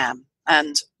who I am.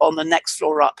 And on the next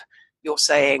floor up, you're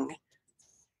saying,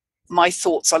 my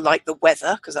thoughts are like the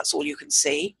weather, because that's all you can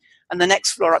see. And the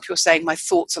next floor up, you're saying, my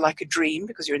thoughts are like a dream,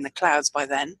 because you're in the clouds by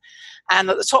then. And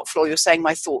at the top floor, you're saying,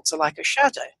 my thoughts are like a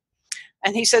shadow.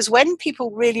 And he says, when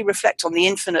people really reflect on the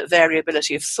infinite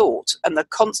variability of thought and the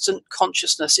constant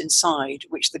consciousness inside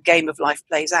which the game of life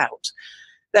plays out,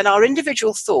 then our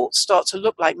individual thoughts start to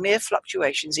look like mere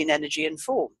fluctuations in energy and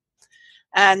form.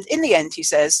 And in the end, he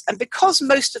says, and because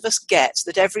most of us get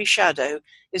that every shadow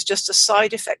is just a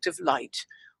side effect of light,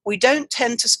 we don't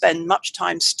tend to spend much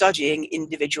time studying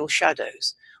individual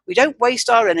shadows. We don't waste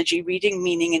our energy reading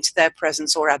meaning into their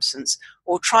presence or absence,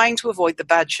 or trying to avoid the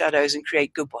bad shadows and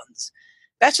create good ones.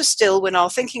 Better still, when our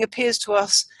thinking appears to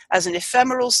us as an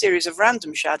ephemeral series of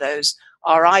random shadows,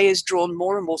 our eye is drawn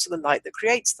more and more to the light that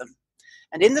creates them.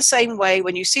 And in the same way,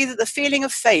 when you see that the feeling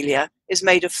of failure is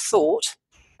made of thought,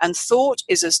 and thought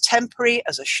is as temporary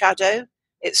as a shadow,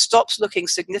 it stops looking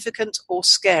significant or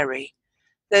scary.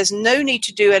 There's no need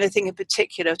to do anything in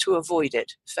particular to avoid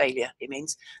it, failure, it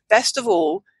means. Best of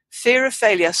all, fear of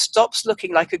failure stops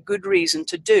looking like a good reason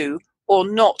to do or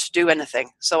not do anything.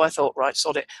 So I thought, right,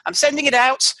 sod it. I'm sending it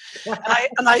out.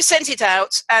 and I sent it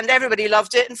out, and everybody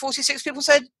loved it. And 46 people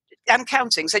said, and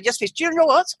counting, said, yes, please. Do you know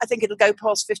what? I think it'll go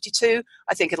past 52.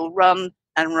 I think it'll run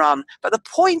and run. But the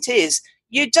point is,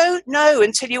 you don't know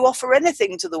until you offer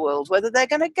anything to the world whether they're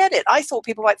going to get it. I thought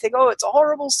people might think, oh, it's a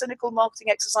horrible, cynical marketing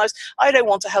exercise. I don't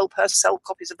want to help her sell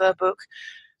copies of her book.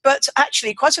 But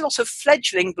actually, quite a lot of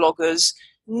fledgling bloggers,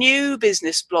 new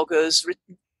business bloggers,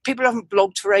 people who haven't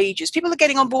blogged for ages, people are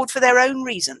getting on board for their own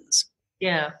reasons.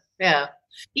 Yeah.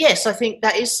 Yes, I think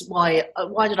that is why.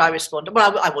 Why did I respond?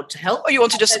 Well, I want to help. Oh, you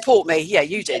wanted to support me? Yeah,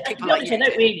 you did. People like you. I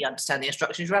don't really understand the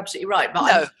instructions. You're absolutely right. But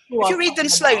no, if you read them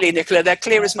slowly, Nicola, they're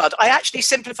clear as mud. I actually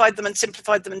simplified them and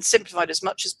simplified as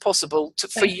much as possible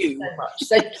for you. So much.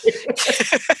 Thank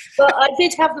you. But I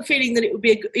did have the feeling that it would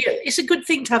be it's a good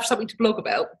thing to have something to blog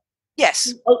about.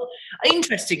 Yes.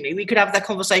 Interestingly, we could have that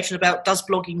conversation about, does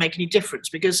blogging make any difference?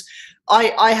 Because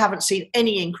I haven't seen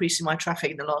any increase in my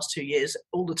traffic in the last 2 years.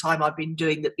 All the time I've been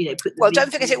doing that, Well,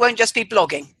 don't forget, it won't just be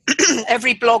blogging.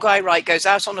 Every blog I write goes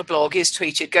out on a blog, is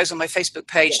tweeted, goes on my Facebook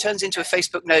page, turns into a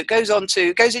Facebook note, goes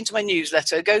into my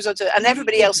newsletter, and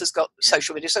everybody else has got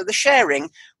social media. So the sharing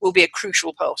will be a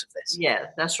crucial part of this. Yeah,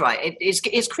 that's right.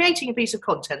 It's creating a piece of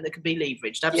content that can be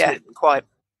leveraged. Absolutely. Yeah, quite.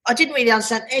 I didn't really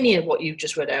understand any of what you've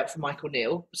just read out from Michael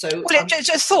Neal. So, it's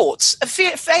just thoughts.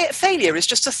 Failure is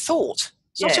just a thought.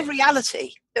 It's not a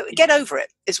reality. Get over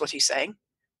it, is what he's saying.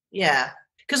 Yeah,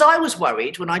 because I was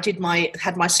worried when I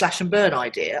had my slash and burn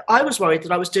idea. I was worried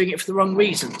that I was doing it for the wrong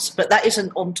reasons, but that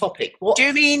isn't on topic. What do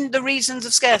you mean? The reasons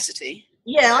of scarcity?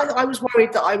 Yeah, I was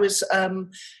worried that I was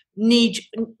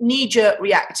knee-jerk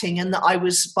reacting, and that I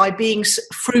was, by being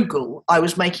frugal, I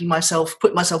was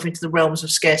put myself into the realms of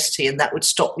scarcity, and that would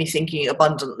stop me thinking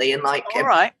abundantly. And all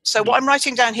right. So what I'm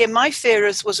writing down here, my fear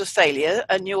was of failure,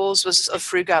 and yours was of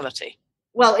frugality.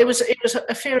 Well, it was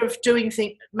a fear of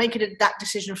making that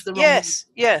decision for the wrong.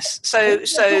 Yes. So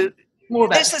more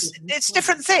about it's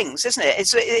different things, isn't it?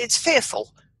 It's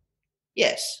fearful.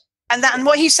 Yes. And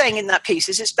what he's saying in that piece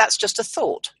is that's just a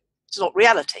thought. It's not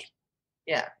reality.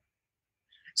 Yeah.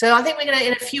 So I think we're going to,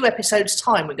 in a few episodes'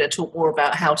 time, we're going to talk more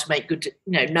about how to make good,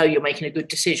 know you're making a good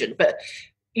decision. But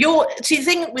the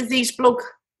thing with this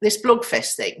blog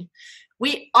fest thing,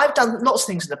 I've done lots of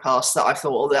things in the past that I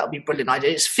thought, that would be a brilliant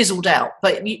idea. It's fizzled out,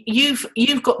 but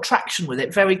you've got traction with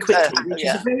it very quickly, which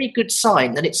is a very good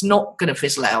sign that it's not going to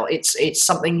fizzle out. It's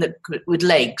something that with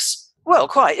legs. Well,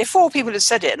 quite. If 4 people had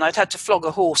said it and I'd had to flog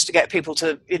a horse to get people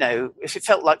to, if it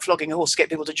felt like flogging a horse to get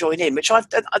people to join in, which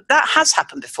that has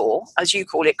happened before, as you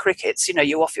call it, crickets.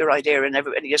 You off your idea and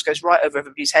everybody just goes right over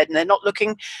everybody's head, and they're not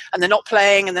looking, and they're not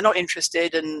playing, and they're not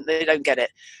interested, and they don't get it.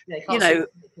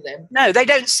 No, they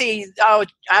don't see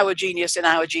our genius in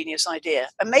our genius idea.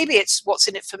 And maybe it's what's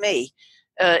in it for me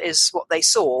is what they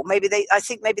saw. I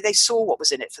think maybe they saw what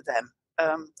was in it for them.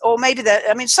 Or maybe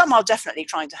some are definitely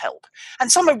trying to help,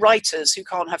 and some are writers who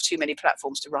can't have too many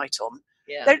platforms to write on.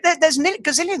 Yeah. There's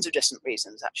gazillions of different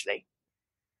reasons, actually.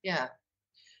 Yeah.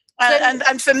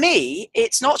 And for me,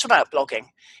 it's not about blogging.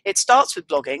 It starts with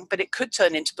blogging, but it could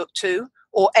turn into book 2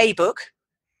 or a book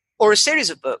or a series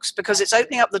of books, because it's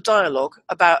opening up the dialogue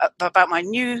about my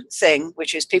new thing,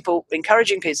 which is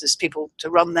encouraging people to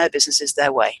run their businesses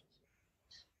their way.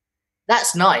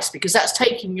 That's nice, because that's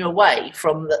taking you away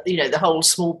from the whole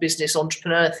small business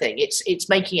entrepreneur thing. It's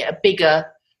making it a bigger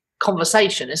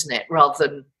conversation, isn't it? Rather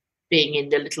than being in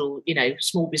the little,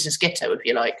 small business ghetto, if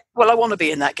you like. Well, I want to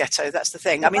be in that ghetto. That's the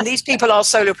thing. I mean, these people are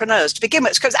solopreneurs to begin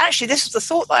with. Because actually, this was the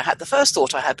thought that I had. The first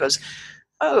thought I had was,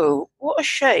 oh, what a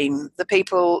shame the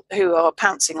people who are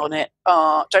pouncing on it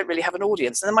don't really have an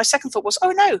audience. And then my second thought was,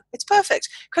 oh no, it's perfect,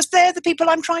 because they're the people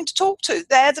I'm trying to talk to.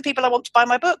 They're the people I want to buy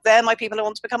my book. They're my people I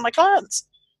want to become my clients.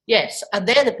 Yes, and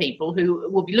they're the people who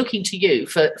will be looking to you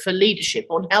for leadership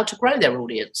on how to grow their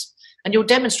audience. And you're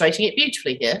demonstrating it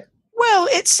beautifully here. Well,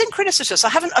 it's synchronicitous.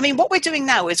 What we're doing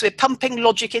now is we're pumping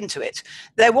logic into it.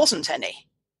 There wasn't any.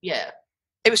 Yeah.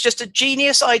 It was just a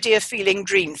genius idea, feeling,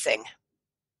 dream thing.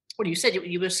 Well, you said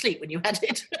you were asleep when you had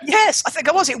it. Yes, I think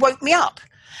I was. It woke me up.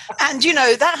 And,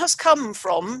 that has come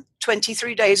from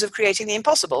 23 days of creating the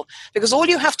impossible. Because all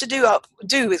you have to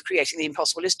do with creating the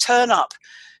impossible is turn up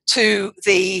to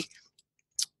the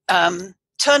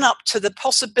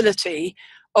possibility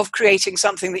of creating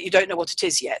something that you don't know what it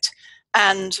is yet.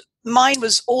 And mine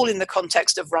was all in the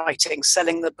context of writing,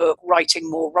 selling the book, writing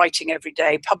more, writing every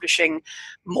day, publishing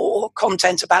more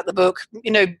content about the book,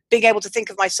 being able to think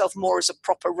of myself more as a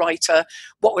proper writer.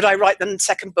 What would I write the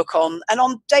second book on? And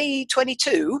on day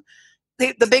 22,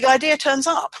 the big idea turns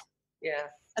up. Yeah.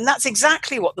 And that's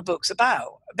exactly what the book's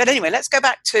about. But anyway, let's go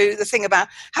back to the thing about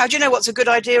how do you know what's a good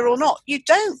idea or not? You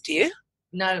don't, do you?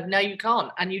 No, you can't.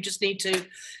 And you just need to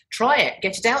try it,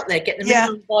 get it out there, get the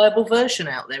minimum viable version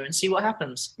out there and see what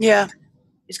happens. Yeah.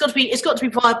 It's got to be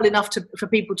viable enough for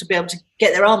people to be able to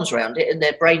get their arms around it and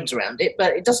their brains around it,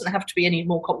 but it doesn't have to be any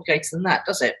more complicated than that,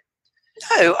 does it?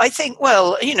 No, I think,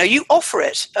 you offer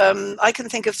it. I can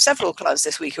think of several clients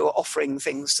this week who are offering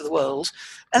things to the world,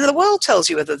 and the world tells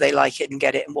you whether they like it and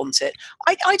get it and want it.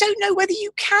 I don't know whether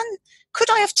you can.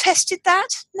 Could I have tested that?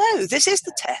 No, this is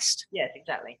the test. Yeah,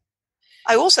 exactly.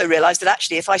 I also realised that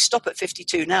actually if I stop at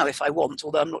 52 now, if I want,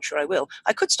 although I'm not sure I will,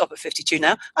 I could stop at 52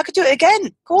 now. I could do it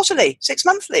again, quarterly, 6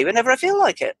 monthly, whenever I feel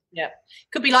like it. Yeah.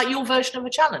 Could be like your version of a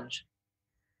challenge.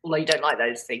 although you don't like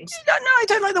those things. No, I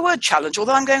don't like the word challenge,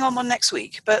 although I'm going on one next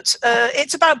week. But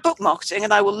it's about book marketing,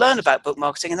 and I will learn about book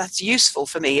marketing, and that's useful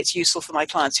for me. It's useful for my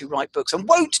clients who write books and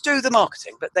won't do the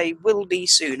marketing, but they will be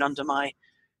soon under my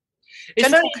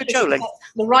gentle cajoling.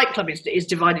 The Write Club is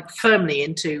divided firmly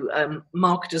into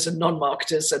marketers and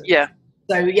non-marketers. And yeah.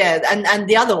 So, and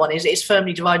the other one is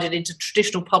firmly divided into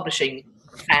traditional publishing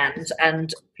fans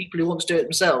and people who want to do it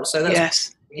themselves. So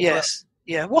that's yes.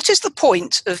 Yeah. What is the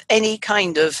point of any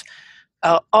kind of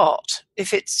art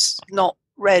if it's not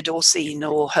read or seen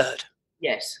or heard?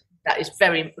 Yes, that is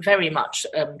very, very much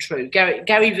true.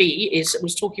 Gary Vee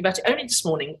was talking about it only this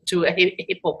morning to a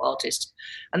hip hop artist,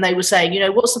 and they were saying,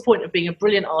 what's the point of being a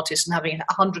brilliant artist and having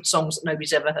 100 songs that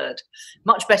nobody's ever heard?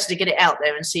 Much better to get it out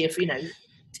there and see if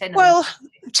 10. Well,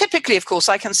 typically, of course,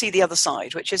 I can see the other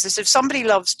side, which is this: if somebody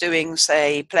loves doing,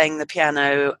 say, playing the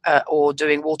piano or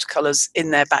doing watercolours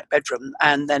in their back bedroom,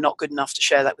 and they're not good enough to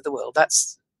share that with the world,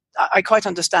 I quite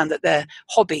understand that their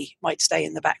hobby might stay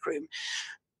in the back room.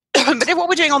 But if what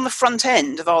we're doing on the front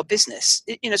end of our business,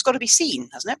 it's got to be seen,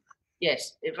 hasn't it?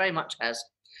 Yes, it very much has.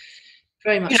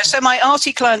 Very much. So my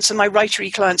arty clients and my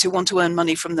writery clients who want to earn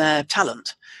money from their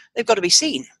talent, they've got to be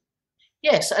seen.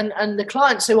 Yes, and the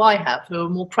clients who I have who are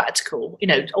more practical,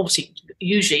 obviously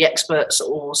usually experts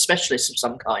or specialists of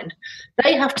some kind,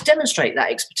 they have to demonstrate that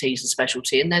expertise and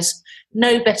specialty, and there's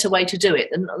no better way to do it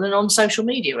than on social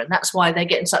media, and that's why they're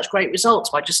getting such great results,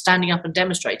 by just standing up and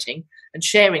demonstrating and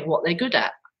sharing what they're good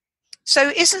at.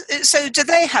 So do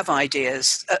they have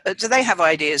ideas? Do they have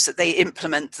ideas that they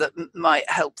implement that might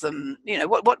help them?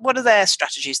 What are their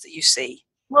strategies that you see?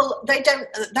 Well, they don't.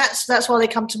 That's why they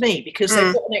come to me, because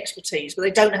they've got an expertise, but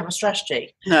they don't have a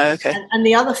strategy. No, okay. And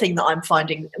the other thing that I'm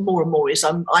finding more and more is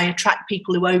I attract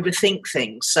people who overthink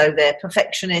things. So they're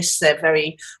perfectionists, they're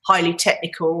very highly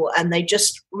technical, and they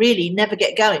just really never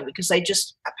get going because they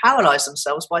just paralyse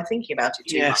themselves by thinking about it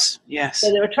too much. Yes.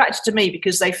 So they're attracted to me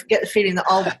because they get the feeling that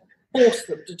I'll force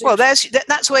them to do. Well, there's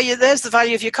the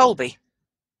value of your Colby.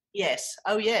 Yes.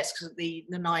 Oh, yes, because the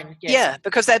 9. Yes. Yeah,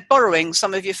 because they're borrowing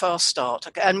some of your fast start,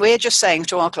 and we're just saying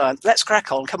to our clients, "Let's crack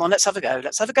on. Come on, let's have a go.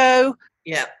 Let's have a go."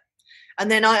 Yeah,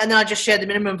 and then I just share the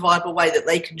minimum viable way that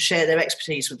they can share their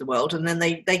expertise with the world, and then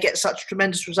they get such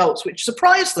tremendous results, which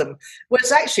surprise them.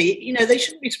 Whereas actually, they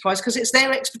shouldn't be surprised because it's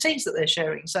their expertise that they're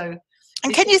sharing. So.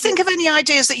 And can you think of any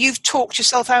ideas that you've talked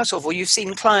yourself out of, or you've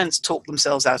seen clients talk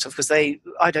themselves out of because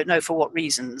I don't know for what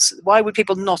reasons? Why would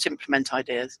people not implement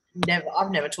ideas? Never.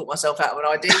 I've never talked myself out of an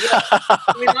idea.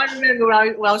 I remember when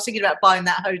I was thinking about buying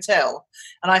that hotel,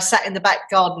 and I sat in the back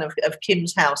garden of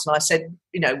Kim's house, and I said,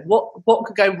 what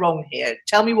could go wrong here?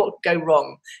 Tell me what could go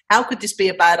wrong. How could this be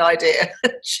a bad idea?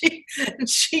 she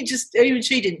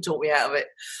didn't talk me out of it.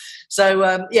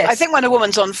 So, yes. I think when a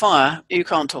woman's on fire, you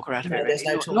can't talk her out of it. There's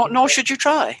no talking. Nor should you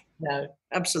try. No,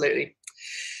 absolutely.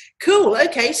 Cool.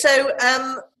 Okay, so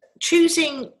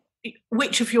choosing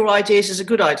which of your ideas is a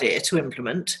good idea to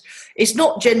implement is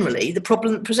not generally the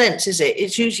problem that presents, is it?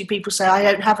 It's usually people say, I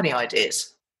don't have any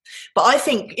ideas. But I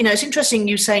think, it's interesting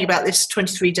you saying about this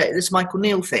 23-day, this Michael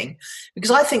Neal thing,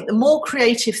 because I think the more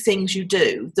creative things you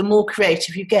do, the more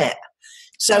creative you get.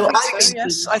 So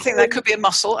I think that could be a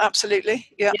muscle, absolutely.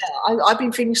 Yeah. I've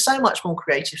been feeling so much more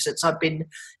creative since I've been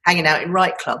hanging out in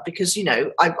Write Club because,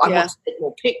 I want to take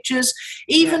more pictures.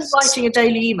 Even writing a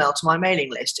daily email to my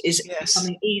mailing list is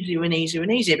becoming easier and easier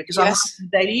and easier because I'm writing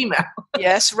a daily email.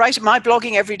 Yes, right. My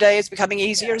blogging every day is becoming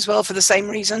easier as well for the same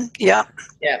reason. Yeah.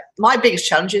 Yeah. My biggest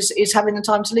challenge is having the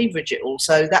time to leverage it all.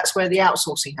 So that's where the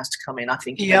outsourcing has to come in, I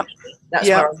think. Yep. That's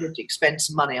where I'm going to expend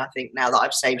some money, I think, now that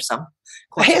I've saved some.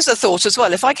 Here's a thought as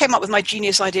well. If I came up with my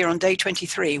genius idea on day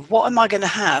 23, what am I going to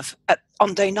have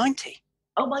on day 90?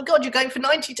 Oh my God, you're going for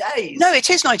 90 days. No, it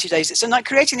is 90 days. It's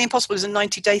creating the impossible is a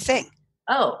 90-day thing.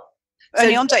 Oh.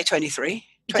 Only on day 23,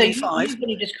 25. So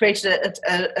you just created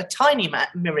a tiny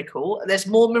miracle. There's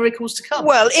more miracles to come.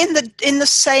 Well, in the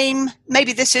same,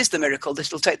 maybe this is the miracle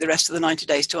that will take the rest of the 90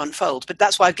 days to unfold. But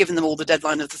that's why I've given them all the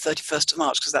deadline of the 31st of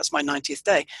March, because that's my 90th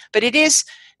day. But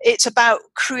it's about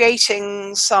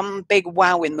creating some big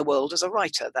wow in the world as a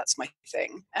writer. That's my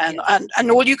thing. And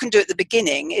all you can do at the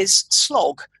beginning is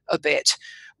slog a bit.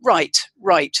 Write,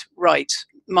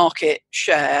 market,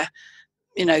 share,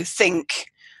 think,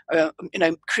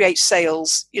 create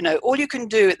sales. All you can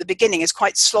do at the beginning is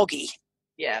quite sloggy.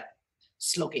 Yeah,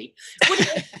 sloggy.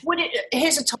 Would it?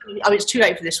 Here's a tiny. It's too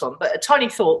late for this one, but a tiny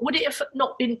thought. Would it have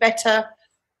not been better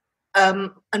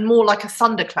and more like a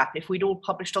thunderclap if we'd all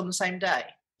published on the same day?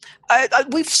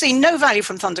 We've seen no value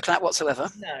from thunderclap whatsoever.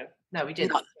 No. No, we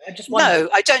didn't. None. I just wondered. No,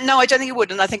 I don't know. I don't think it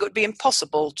would, and I think it would be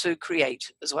impossible to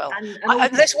create as well.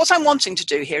 Unless what I'm wanting to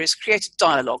do here is create a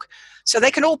dialogue, so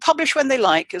they can all publish when they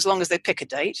like, as long as they pick a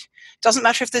date. Doesn't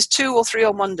matter if there's 2 or 3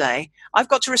 on one day. I've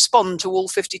got to respond to all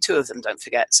 52 of them. Don't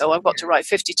forget. So I've got to write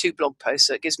 52 blog posts.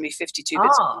 So it gives me 52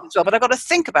 bits as well. But I've got to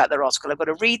think about their article. I've got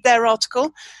to read their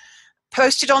article,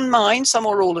 post it on mine, some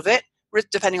or all of it,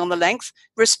 depending on the length,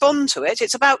 respond to it.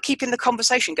 It's about keeping the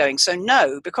conversation going. So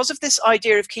no, because of this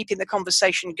idea of keeping the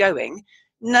conversation going,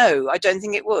 no, I don't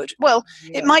think it would. Well,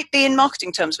 it might be in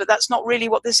marketing terms, but that's not really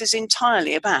what this is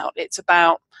entirely about. It's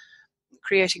about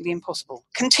creating the impossible,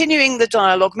 continuing the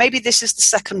dialogue. Maybe this is the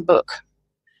second book.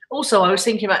 Also, I'm just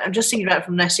thinking about it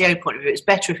from an SEO point of view. It's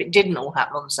better if it didn't all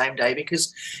happen on the same day,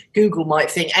 because Google might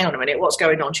think, hang on a minute, what's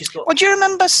going on? She's got... Well, do you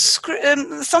remember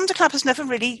Thunderclap has never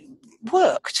really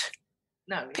worked?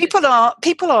 No, people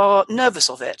are nervous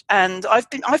of it, and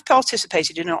I've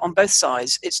participated in it on both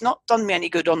sides. It's not done me any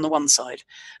good on the one side,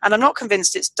 and I'm not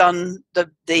convinced it's done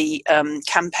the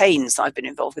campaigns that I've been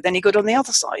involved with any good on the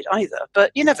other side either.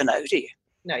 But you never know, do you?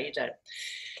 No, you don't.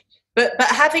 But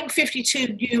having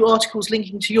 52 new articles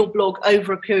linking to your blog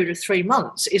over a period of 3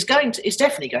 months is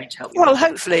definitely going to help you. Well,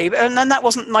 hopefully, and that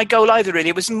wasn't my goal either. Really,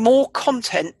 it was more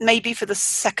content, maybe for the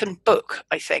second book,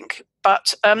 I think.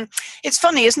 But it's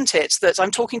funny, isn't it, that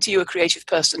I'm talking to you, a creative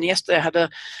person. Yesterday, I had a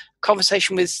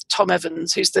conversation with Tom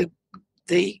Evans, who's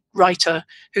the writer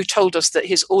who told us that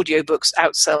his audiobooks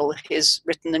outsell his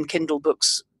written and Kindle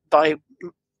books by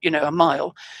a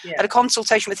mile. Had a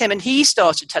consultation with him, and he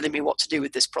started telling me what to do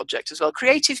with this project as well.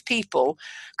 Creative people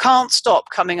can't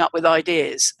stop coming up with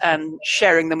ideas and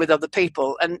sharing them with other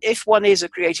people, and if one is a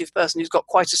creative person who's got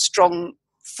quite a strong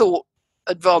thought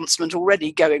advancement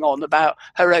already going on about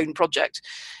her own project,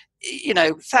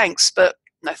 thanks, but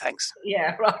no thanks.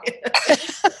 Yeah, right.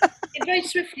 It very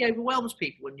swiftly overwhelms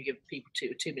people when you give people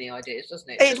too many ideas, doesn't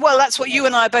it? Well, that's what you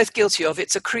and I are both guilty of.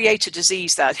 It's a creator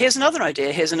disease. That here's another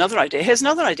idea, here's another idea, here's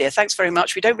another idea. Thanks very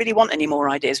much. We don't really want any more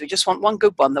ideas. We just want one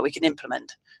good one that we can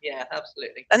implement. Yeah,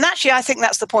 absolutely. And actually, I think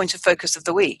that's the point of focus of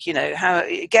the week. How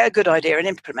get a good idea and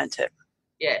implement it.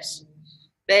 Yes.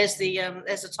 There's the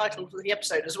title for the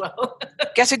episode as well.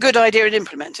 Get a good idea and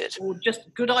implement it. Or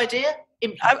just good idea.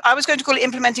 I was going to call it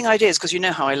implementing ideas, because you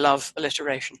know how I love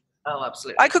alliteration. Oh,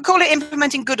 absolutely. I could call it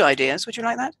implementing good ideas. Would you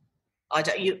like that? I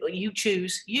don't. You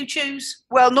choose. You choose.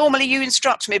 Well, normally you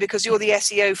instruct me because you're the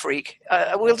SEO freak.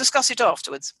 We'll discuss it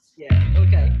afterwards. Yeah.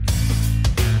 Okay.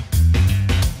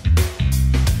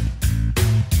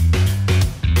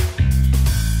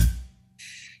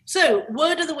 So,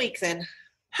 word of the week then.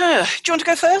 Do you want to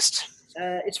go first?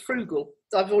 It's frugal.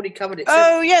 I've already covered it.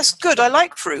 Oh, yes, good. I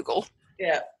like frugal.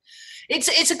 Yeah.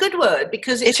 It's a good word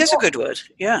because it is a good word,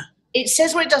 yeah. It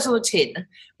says what it does on the tin,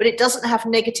 but it doesn't have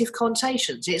negative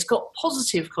connotations. It's got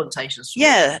positive connotations.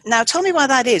 Yeah. Now, tell me why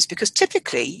that is, because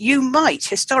typically you might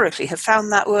historically have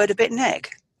found that word a bit neg.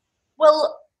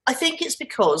 Well, I think it's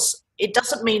because it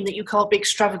doesn't mean that you can't be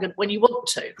extravagant when you want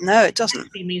to. No, it doesn't.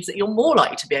 It means that you're more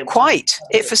likely to be able Quite.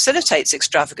 to. It facilitates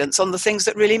extravagance on the things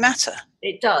that really matter.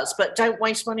 It does, but don't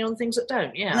waste money on things that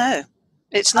don't, yeah. No,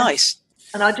 it's nice.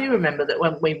 And I do remember that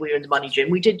when we were in the money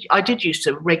gym, I did used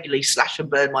to regularly slash and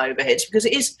burn my overheads, because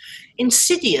it is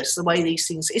insidious the way these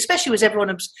things, especially with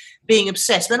everyone being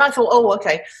obsessed. Then I thought, oh,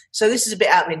 okay, so this is a bit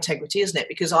out of integrity, isn't it?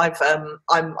 Because I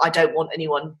don't want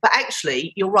anyone. But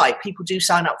actually, you're right. People do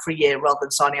sign up for a year rather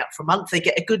than signing up for a month. They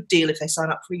get a good deal if they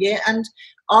sign up for a year. And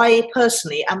I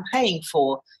personally am paying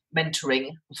for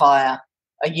mentoring via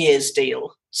a year's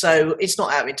deal. So it's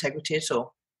not out of integrity at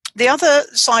all. The other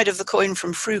side of the coin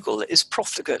from frugal is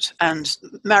profligate, and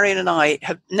Marion and I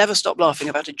have never stopped laughing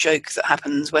about a joke that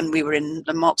happened when we were in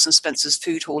the Marks and Spencer's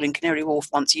food hall in Canary Wharf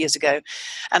once years ago,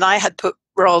 and I had put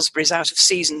raspberries out of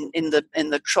season in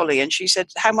the trolley, and she said,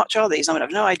 "How much are these?" I went,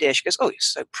 "I've no idea." She goes, "Oh, you're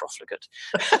so profligate."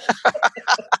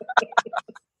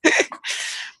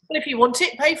 Well, if you want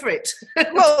it, pay for it.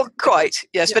 Well, quite,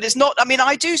 yes. Yeah. But it's not, I mean,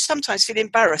 I do sometimes feel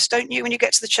embarrassed, don't you, when you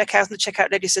get to the checkout and the checkout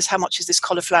lady says, "How much is this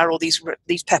cauliflower or these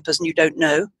peppers?" and you don't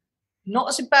know. Not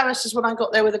as embarrassed as when I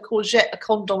got there with a courgette, a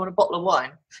condom and a bottle of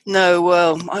wine. No,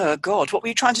 well, oh God, what were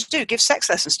you trying to do? Give sex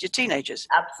lessons to your teenagers?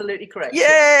 Absolutely correct.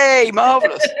 Yay,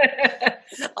 marvellous.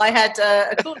 I had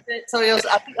a courgette,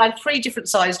 I think I had 3 different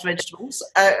sized vegetables,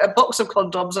 a box of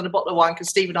condoms and a bottle of wine, because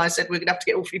Steve and I said we're going to have to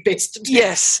get all 3 bits.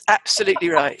 Yes, absolutely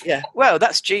right, yeah. Well,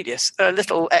 that's genius. A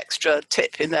little extra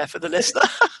tip in there for the listener.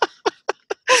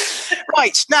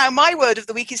 Right, now my word of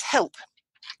the week is help.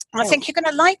 And I think you're going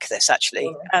to like this,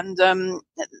 actually. And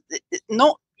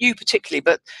not you particularly,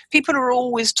 but people are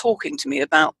always talking to me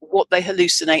about what they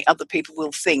hallucinate other people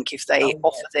will think if they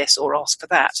offer this or ask for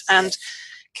that. And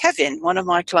Kevin, one of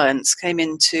my clients, came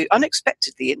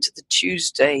unexpectedly into the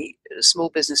Tuesday Small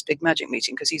Business Big Magic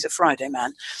meeting because he's a Friday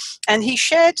man. And he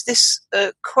shared this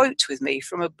quote with me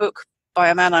from a book by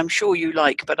a man I'm sure you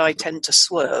like, but I tend to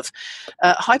swerve.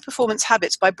 High Performance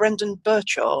Habits by Brendan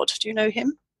Burchard. Do you know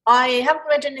him? I haven't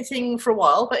read anything for a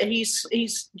while, but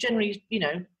he's generally,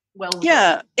 well.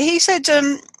 Yeah, he said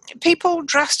people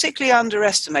drastically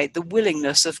underestimate the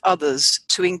willingness of others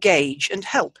to engage and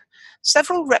help.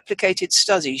 Several replicated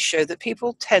studies show that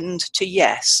people tend to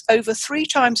yes over 3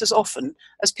 times as often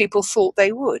as people thought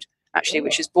they would, actually,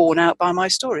 which is borne out by my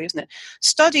story, isn't it?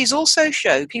 Studies also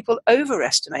show people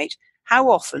overestimate how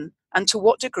often and to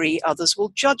what degree others will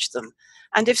judge them.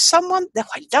 And if someone,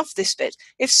 I love this bit,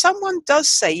 if someone does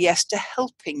say yes to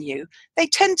helping you, they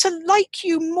tend to like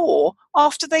you more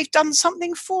after they've done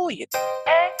something for you.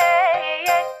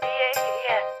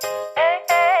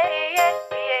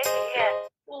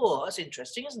 Oh, that's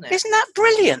interesting, isn't it? Isn't that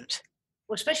brilliant?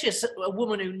 Well, especially as a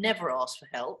woman who never asks for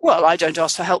help. Well, I don't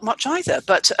ask for help much either,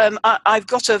 but I've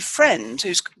got a friend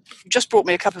who's just brought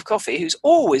me a cup of coffee who's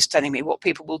always telling me what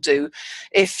people will do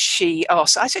if she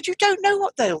asks. I said, you don't know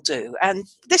what they'll do. And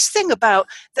this thing about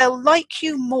they'll like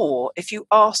you more if you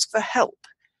ask for help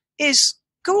is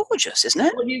gorgeous, isn't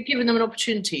it? Well, you've given them an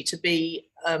opportunity to be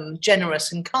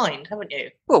generous and kind, haven't you?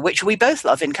 Well, which we both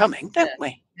love in coming, don't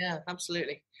we? Yeah,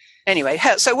 absolutely. Anyway,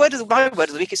 so my word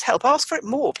of the week is help. Ask for it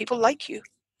more. People like you.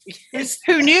 Yes.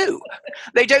 Who knew?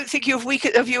 They don't think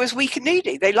of you as weak and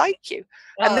needy. They like you,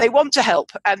 and they want to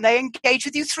help, and they engage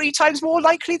with you 3 times more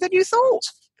likely than you thought.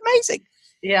 Amazing.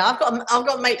 Yeah, I've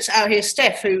got mates out here,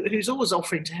 Steph, who's always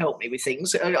offering to help me with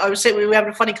things. I was saying we were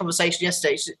having a funny conversation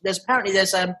yesterday. There's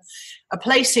a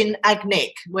place in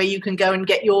Agnick where you can go and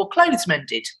get your clothes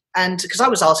mended, and because I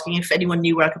was asking if anyone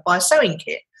knew where I could buy a sewing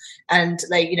kit. And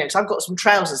they, because I've got some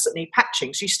trousers that need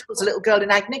patching. She's a little girl in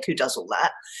Agnick who does all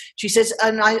that. She says,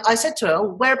 and I said to her,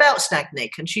 oh, whereabouts in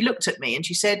Agnick? And she looked at me and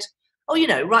she said, oh,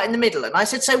 right in the middle. And I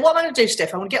said, so what am I going to do,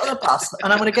 Steph? I'm going to get on a bus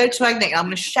and I'm going to go to Agnick and I'm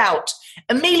going to shout,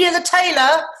 Amelia the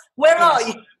tailor, where are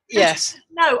you? Yes.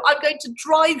 No, I'm going to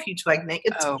drive you to Agnick.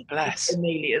 Oh, bless.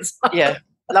 Amelia's. Yeah,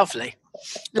 lovely.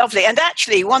 Lovely. And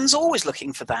actually, one's always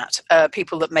looking for that,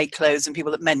 people that make clothes and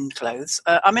people that mend clothes.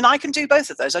 I can do both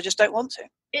of those. I just don't want to.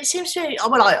 It seems to be,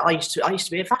 well, I used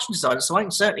to be a fashion designer, so I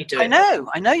can certainly do it.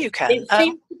 I know you can. It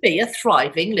seems to be a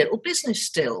thriving little business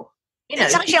still.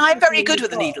 It's actually, I'm very good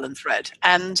with a needle and thread.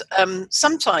 And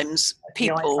sometimes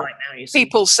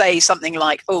people say something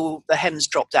like, oh, the hem's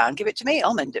dropped down. Give it to me.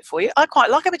 I'll mend it for you. I quite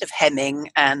like a bit of hemming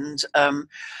and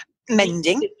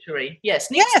mending. Yes.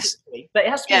 But it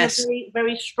has to be a very,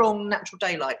 very strong natural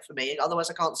daylight for me. Otherwise,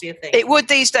 I can't see a thing. It would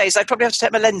these days. I'd probably have to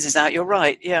take my lenses out. You're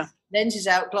right. Yeah. Lenses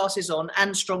out, glasses on,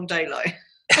 and strong daylight.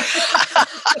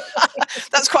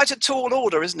 That's quite a tall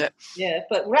order, isn't it? Yeah,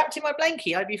 but wrapped in my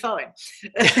blankie, I'd be fine.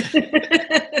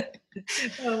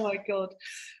 Oh my God.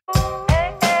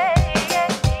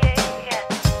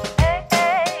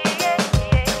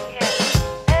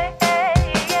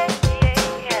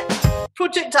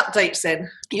 Project updates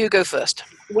then. You go first.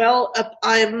 Well,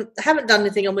 I haven't done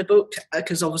anything on my book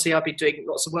because obviously I've been doing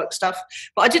lots of work stuff.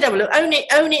 But I did have a look. Own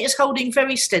It is holding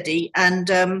very steady, and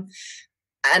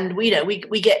we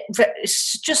get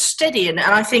it's just steady. And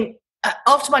I think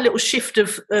after my little shift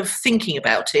of thinking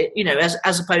about it,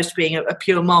 as opposed to being a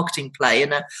pure marketing play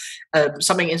and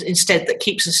something instead that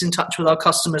keeps us in touch with our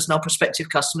customers and our prospective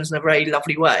customers in a very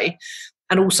lovely way.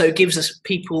 And also gives us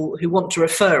people who want to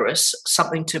refer us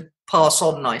something to pass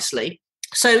on nicely.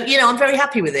 So, I'm very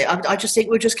happy with it. I just think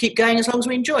we'll just keep going as long as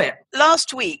we enjoy it.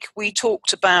 Last week, we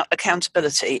talked about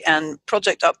accountability, and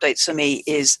Project Updates for me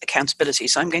is accountability.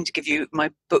 So I'm going to give you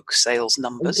my book sales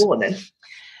numbers. Go on then.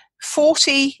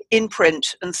 40 in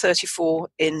print and 34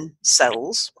 in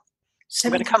cells.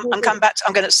 I'm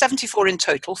going at 74 in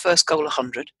total, first goal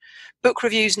 100. Book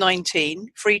reviews 19,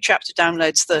 free chapter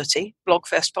downloads 30,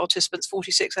 Blogfest participants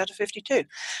 46 out of 52. And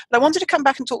I wanted to come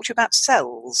back and talk to you about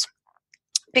cells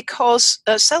because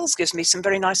cells gives me some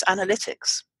very nice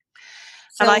analytics.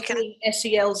 And I can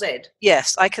SELZ.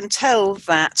 Yes, I can tell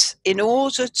that in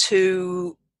order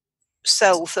to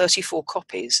sell 34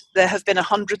 copies, there have been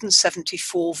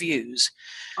 174 views.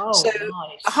 Oh, so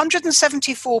nice.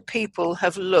 174 people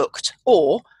have looked,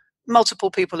 or multiple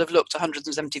people have looked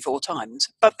 174 times.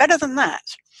 But better than that,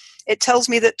 it tells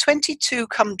me that 22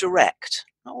 come direct.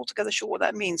 Not altogether sure what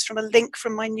that means. From a link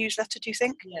from my newsletter, do you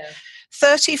think? Yeah.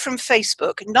 30 from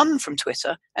Facebook, none from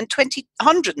Twitter, and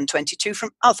 122 from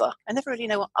other. I never really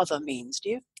know what other means, do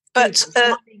you? But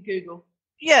Google.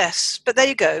 Yes, but there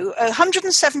you go.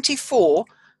 174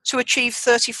 to achieve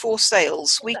 34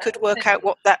 sales. We could work out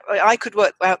I could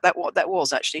work out what that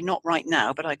was, actually, not right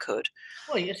now, but I could.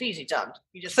 Well, it's easy done.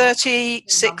 You just 30,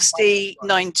 60,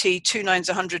 90, 2 nines,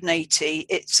 180.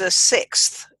 It's a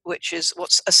sixth, which is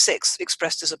what's a sixth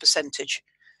expressed as a percentage?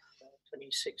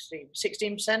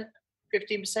 16%,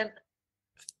 15%?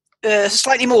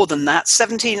 Slightly more than that,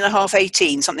 17 and a half,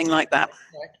 18, something like that.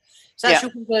 Right. So that's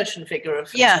your conversion figure of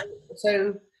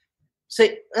So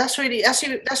that's really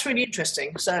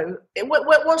interesting. So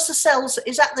what's the sales?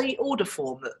 Is that the order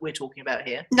form that we're talking about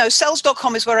here? No,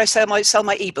 sells.com is where I sell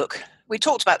my ebook. We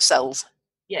talked about sells.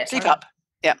 Yes. Keep up.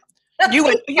 Yeah. You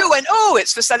went, oh,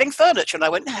 it's for selling furniture. And I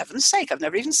went, heaven's sake, I've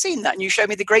never even seen that. And you showed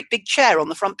me the great big chair on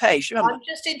the front page. Remember? I'm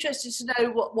just interested to know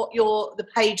what the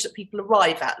page that people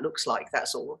arrive at looks like.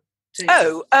 That's all.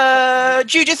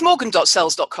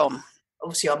 JudithMorgan.sells.com.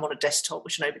 Obviously, I'm on a desktop,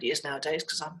 which nobody is nowadays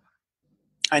because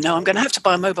I know I'm going to have to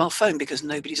buy a mobile phone because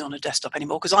nobody's on a desktop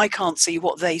anymore because I can't see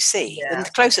what they see. Yeah. And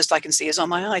the closest I can see is on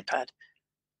my iPad.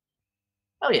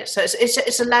 Oh, yes. So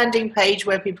it's a landing page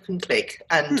where people can click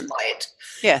and buy it.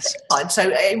 Yes. Fine. So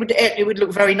it would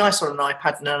look very nice on an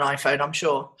iPad and an iPhone, I'm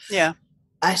sure. Yeah.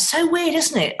 It's so weird,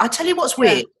 isn't it? I tell you what's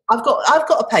weird. Yeah. I've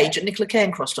got a page at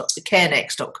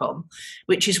Cairncross.com,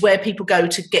 which is where people go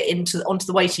to get onto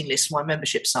the waiting list for my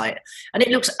membership site, and it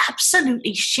looks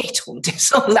absolutely shit on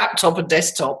laptop and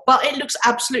desktop, but it looks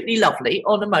absolutely lovely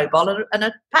on a mobile and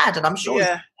a pad, and I'm sure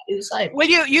it's the same. Well,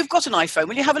 you've got an iPhone.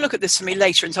 Will you have a look at this for me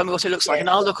later and tell me what it looks like, and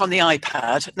I'll look on the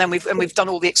iPad. And then we've done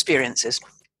all the experiences.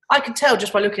 I can tell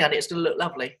just by looking at it, it's going to look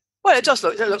lovely. Well, it does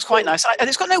look. It looks quite nice, and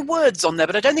it's got no words on there.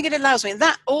 But I don't think it allows me. And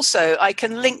that also, I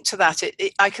can link to that.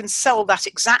 I can sell that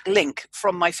exact link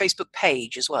from my Facebook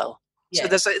page as well. Yeah.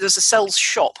 So there's a sales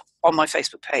shop on my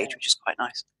Facebook page, which is quite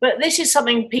nice. But this is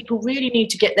something people really need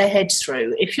to get their heads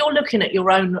through. If you're looking at your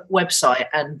own website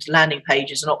and landing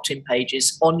pages and opt-in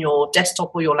pages on your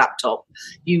desktop or your laptop,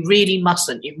 you really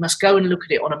mustn't. You must go and look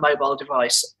at it on a mobile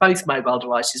device, both mobile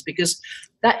devices, because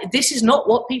this is not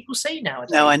what people see nowadays.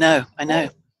 No, I know.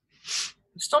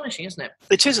 Astonishing, isn't it?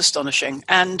 It is astonishing.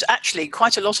 And actually,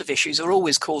 quite a lot of issues are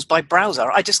always caused by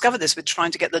browser. I discovered this with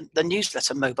trying to get the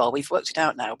newsletter mobile. We've worked it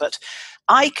out now. But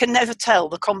I can never tell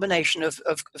the combination of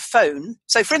phone.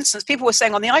 So, for instance, people were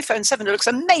saying on the iPhone 7, it looks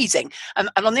amazing. And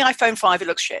on the iPhone 5, it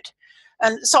looks shit.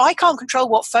 And so I can't control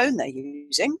what phone they're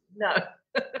using. No.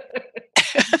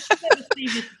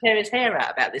 Steve tear his hair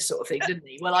out about this sort of thing, didn't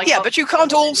he? Well, but you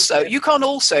can't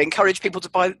also encourage people to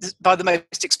buy the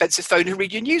most expensive phone who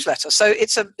read your newsletter. So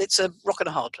it's a rock and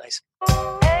a hard place.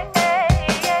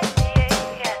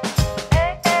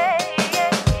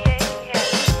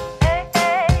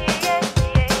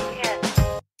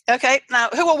 Okay, now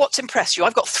who or what's impressed you?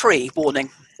 I've got 3. Warning.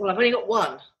 Well, I've only got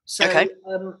 1. So okay.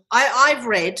 I've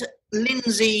read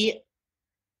Lindsay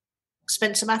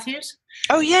Spencer Matthews.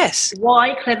 Oh, yes.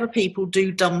 Why Clever People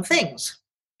Do Dumb Things.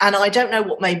 And I don't know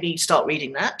what made me start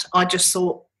reading that. I just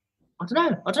thought, I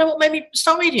don't know what made me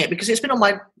start reading it, because it's been on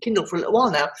my Kindle for a little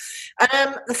while now.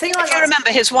 The thing if you remember,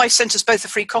 his wife sent us both a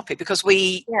free copy because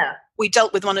we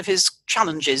dealt with one of his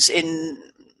challenges in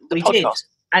the podcast. Did.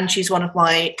 And she's one of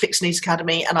my Clicks Needs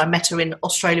Academy, and I met her in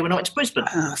Australia when I went to Brisbane.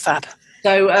 Oh, fab.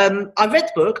 So I read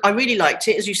the book. I really liked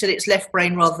it. As you said, it's left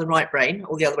brain rather than right brain,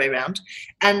 or the other way around.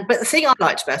 But the thing I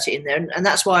liked about it in there, and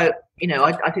that's why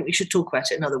I think we should talk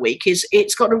about it another week, is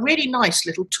it's got a really nice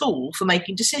little tool for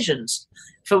making decisions.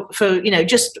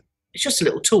 It's just a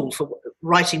little tool for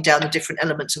writing down the different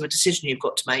elements of a decision you've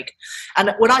got to make.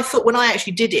 And when I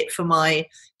actually did it for my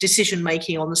decision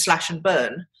making on the slash and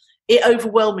burn, it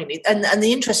overwhelmingly, and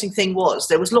the interesting thing was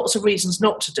there was lots of reasons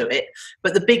not to do it,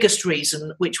 but the biggest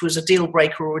reason, which was a deal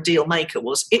breaker or a deal maker,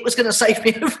 was it was going to save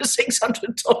me over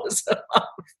 $600 a month.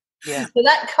 Yeah. So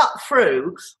that cut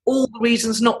through all the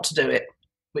reasons not to do it,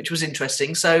 which was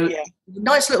interesting. So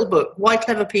nice little book, Why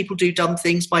Clever People Do Dumb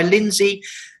Things, by Lindsay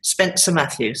Spencer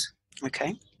Matthews.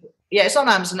 Okay. Yeah, it's on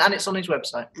Amazon and it's on his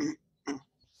website. Mm-hmm.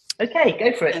 Okay,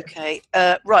 go for it. Okay,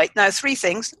 right. Now, 3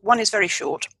 things. 1 is very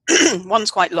short, 1's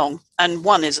quite long, and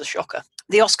 1 is a shocker.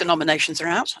 The Oscar nominations are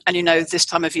out, and this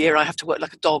time of year I have to work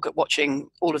like a dog at watching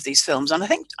all of these films. And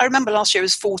I remember last year it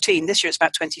was 14, this year it's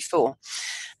about 24.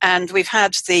 And we've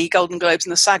had the Golden Globes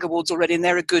and the SAG Awards already, and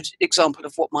they're a good example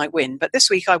of what might win. But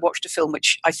this week I watched a film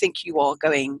which I think you are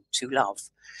going to love.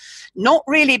 Not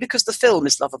really because the film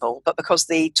is lovable, but because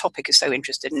the topic is so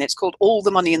interesting, and it's called All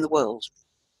the Money in the World.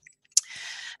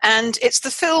 And it's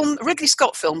the film, Ridley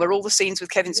Scott film, where all the scenes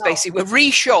with Kevin Spacey were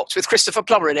reshot with Christopher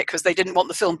Plummer in it because they didn't want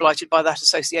the film blighted by that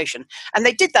association. And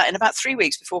they did that in about 3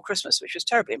 weeks before Christmas, which was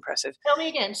terribly impressive. Tell me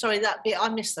again, sorry, that bit, I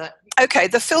missed that. Okay,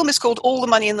 the film is called All the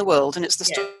Money in the World, and it's the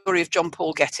story of John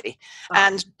Paul Getty. Oh.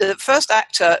 And the first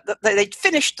actor, they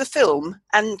finished the film,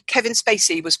 and Kevin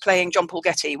Spacey was playing John Paul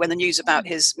Getty when the news about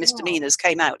his misdemeanors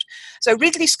came out. So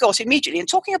Ridley Scott immediately, and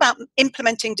talking about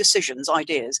implementing decisions,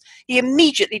 ideas, he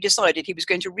immediately decided he was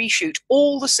going to reshoot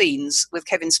all the scenes with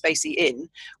Kevin Spacey in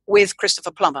with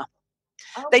Christopher Plummer.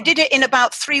 Oh. They did it in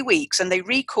about 3 weeks, and they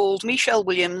recalled Michelle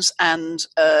Williams and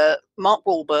Mark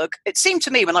Wahlberg. It seemed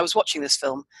to me when I was watching this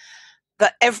film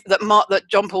that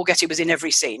John Paul Getty was in every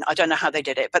scene. I don't know how they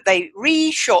did it, but they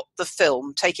reshot the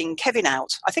film, taking Kevin out.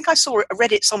 I think I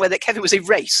read it somewhere that Kevin was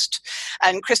erased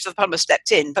and Christopher Plummer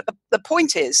stepped in. But the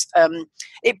point is,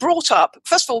 it brought up,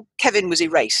 first of all, Kevin was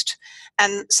erased.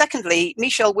 And secondly,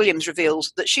 Michelle Williams revealed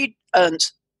that she'd earned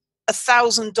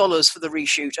 $1,000 for the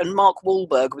reshoot, and Mark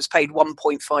Wahlberg was paid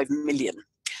 $1.5 million.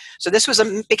 So this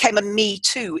became a Me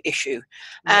Too issue.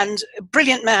 Yeah. And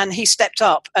brilliant man, he stepped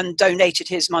up and donated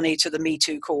his money to the Me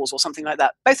Too cause or something like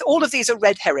that. All of these are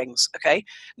red herrings, okay?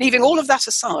 Leaving all of that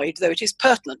aside, though it is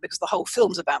pertinent because the whole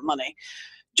film's about money.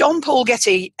 John Paul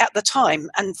Getty at the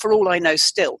time, and for all I know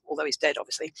still, although he's dead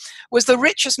obviously, was the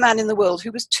richest man in the world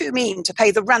who was too mean to pay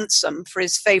the ransom for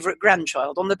his favourite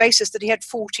grandchild on the basis that he had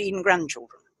 14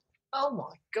 grandchildren. Oh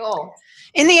my God.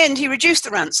 In the end, he reduced the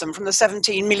ransom from the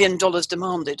 $17 million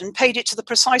demanded and paid it to the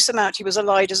precise amount he was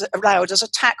allowed as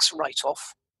a tax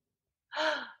write-off.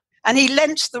 And he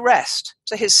lent the rest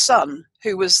to his son,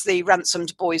 who was the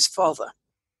ransomed boy's father.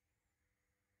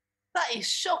 That is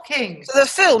shocking. So the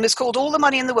film is called All the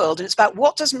Money in the World, and it's about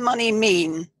what does money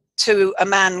mean to a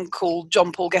man called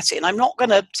John Paul Getty. And I'm not going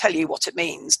to tell you what it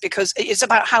means because it's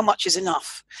about how much is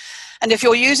enough. And if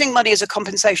you're using money as a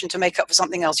compensation to make up for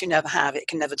something else you never have, it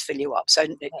can never fill you up. So,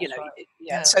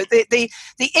 right. So the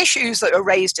issues that are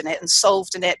raised in it and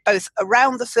solved in it, both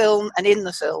around the film and in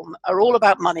the film, are all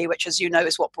about money, which, as you know,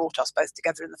 is what brought us both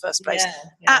together in the first place.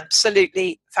 Yeah.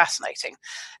 Absolutely fascinating.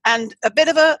 And a bit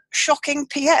of a shocking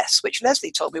PS, which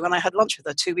Leslie told me when I had lunch with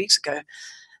her 2 weeks ago.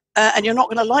 And you're not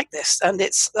going to like this, and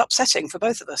it's upsetting for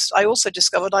both of us. I also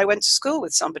discovered I went to school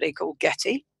with somebody called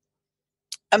Getty,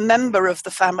 a member of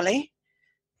the family,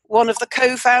 one of the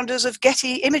co-founders of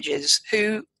Getty Images,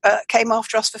 who came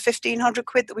after us for 1,500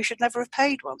 quid that we should never have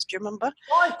paid once. Do you remember?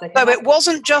 So it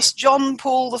wasn't just John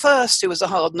Paul I who was a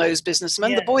hard-nosed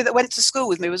businessman. Yeah. The boy that went to school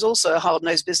with me was also a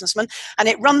hard-nosed businessman. And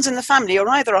it runs in the family. You're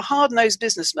either a hard-nosed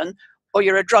businessman or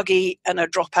you're a druggie and a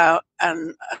dropout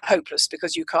and hopeless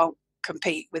because you can't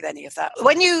compete with any of that.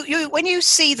 When you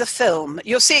see the film,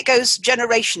 you'll see it goes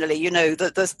generationally. You know,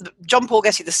 the John Paul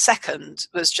Getty II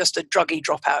was just a druggie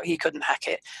dropout. He couldn't hack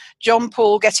it. John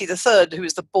Paul Getty III, who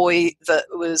was the boy that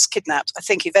was kidnapped, I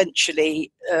think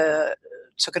eventually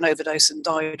took an overdose and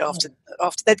died after.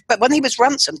 But when he was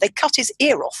ransomed, they cut his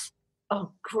ear off.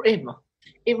 Oh, grim.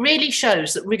 It really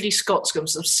shows that Ridley Scott's got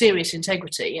some serious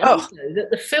integrity, and also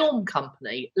that the film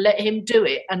company let him do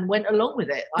it and went along with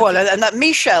it. And that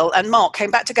Michelle and Mark came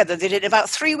back together. They did it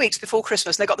about 3 weeks before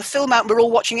Christmas, and they got the film out, and we're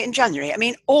all watching it in January. I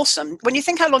mean, awesome. When you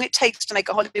think how long it takes to make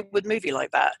a Hollywood movie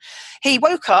like that. He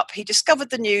woke up, he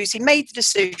discovered the news, he made the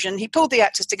decision, he pulled the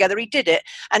actors together, he did it,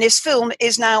 and his film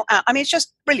is now out. I mean, it's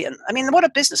just brilliant. I mean, what a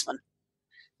businessman.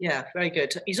 Yeah, very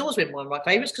good. He's always been one of my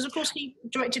favourites because, of course, he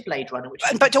directed Blade Runner.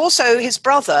 But also his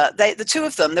brother, the two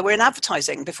of them, they were in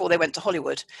advertising before they went to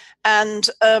Hollywood. And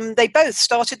they both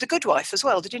started The Good Wife as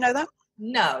well. Did you know that?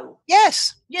 No.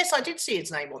 Yes. Yes, I did see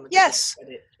his name on the Yes.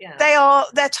 Yeah.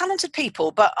 They're talented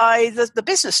people, but the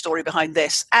business story behind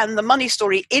this and the money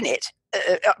story in it,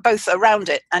 both around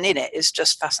it and in it, is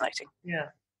just fascinating. Yeah.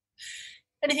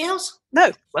 Anything else?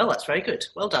 No. Well, that's very good.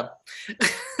 Well done.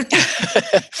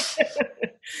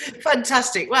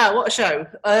 Fantastic. Wow, what a show.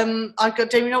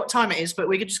 Don't even know what time it is, but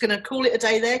we're just going to call it a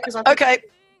day there because I think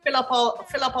fill up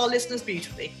our listeners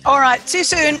beautifully. All right. See you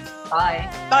soon. Bye.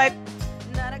 Bye.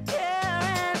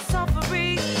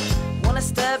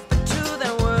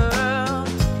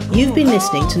 You've been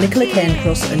listening to Nicola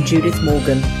Cairncross and Judith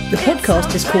Morgan. The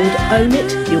podcast is called Own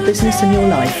It, Your Business and Your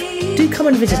Life. Do come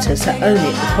and visit us at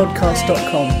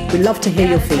ownitthepodcast.com. We'd love to hear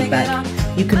your feedback.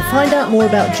 You can find out more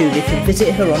about Judith and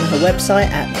visit her on her website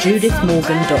at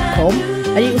judithmorgan.com,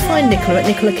 and you can find Nicola at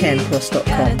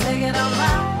nicolacairncross.com.